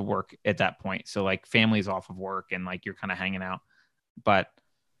people are off of work at that point. So like family's off of work and like you're kind of hanging out. But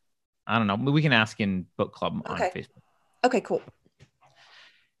I don't know. We can ask in book club on Okay. Facebook. Okay, cool.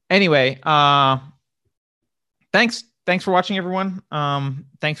 Anyway, thanks for watching, everyone.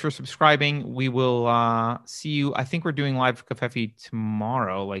 Thanks for subscribing. We will see you. I think we're doing live Covfefe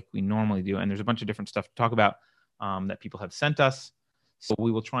tomorrow like we normally do, and there's a bunch of different stuff to talk about that people have sent us, so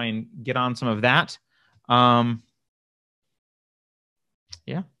we will try and get on some of that.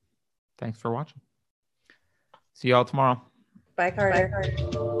 Yeah, thanks for watching. See y'all tomorrow. Bye, Carter. Bye,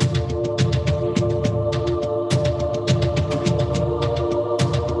 Carter.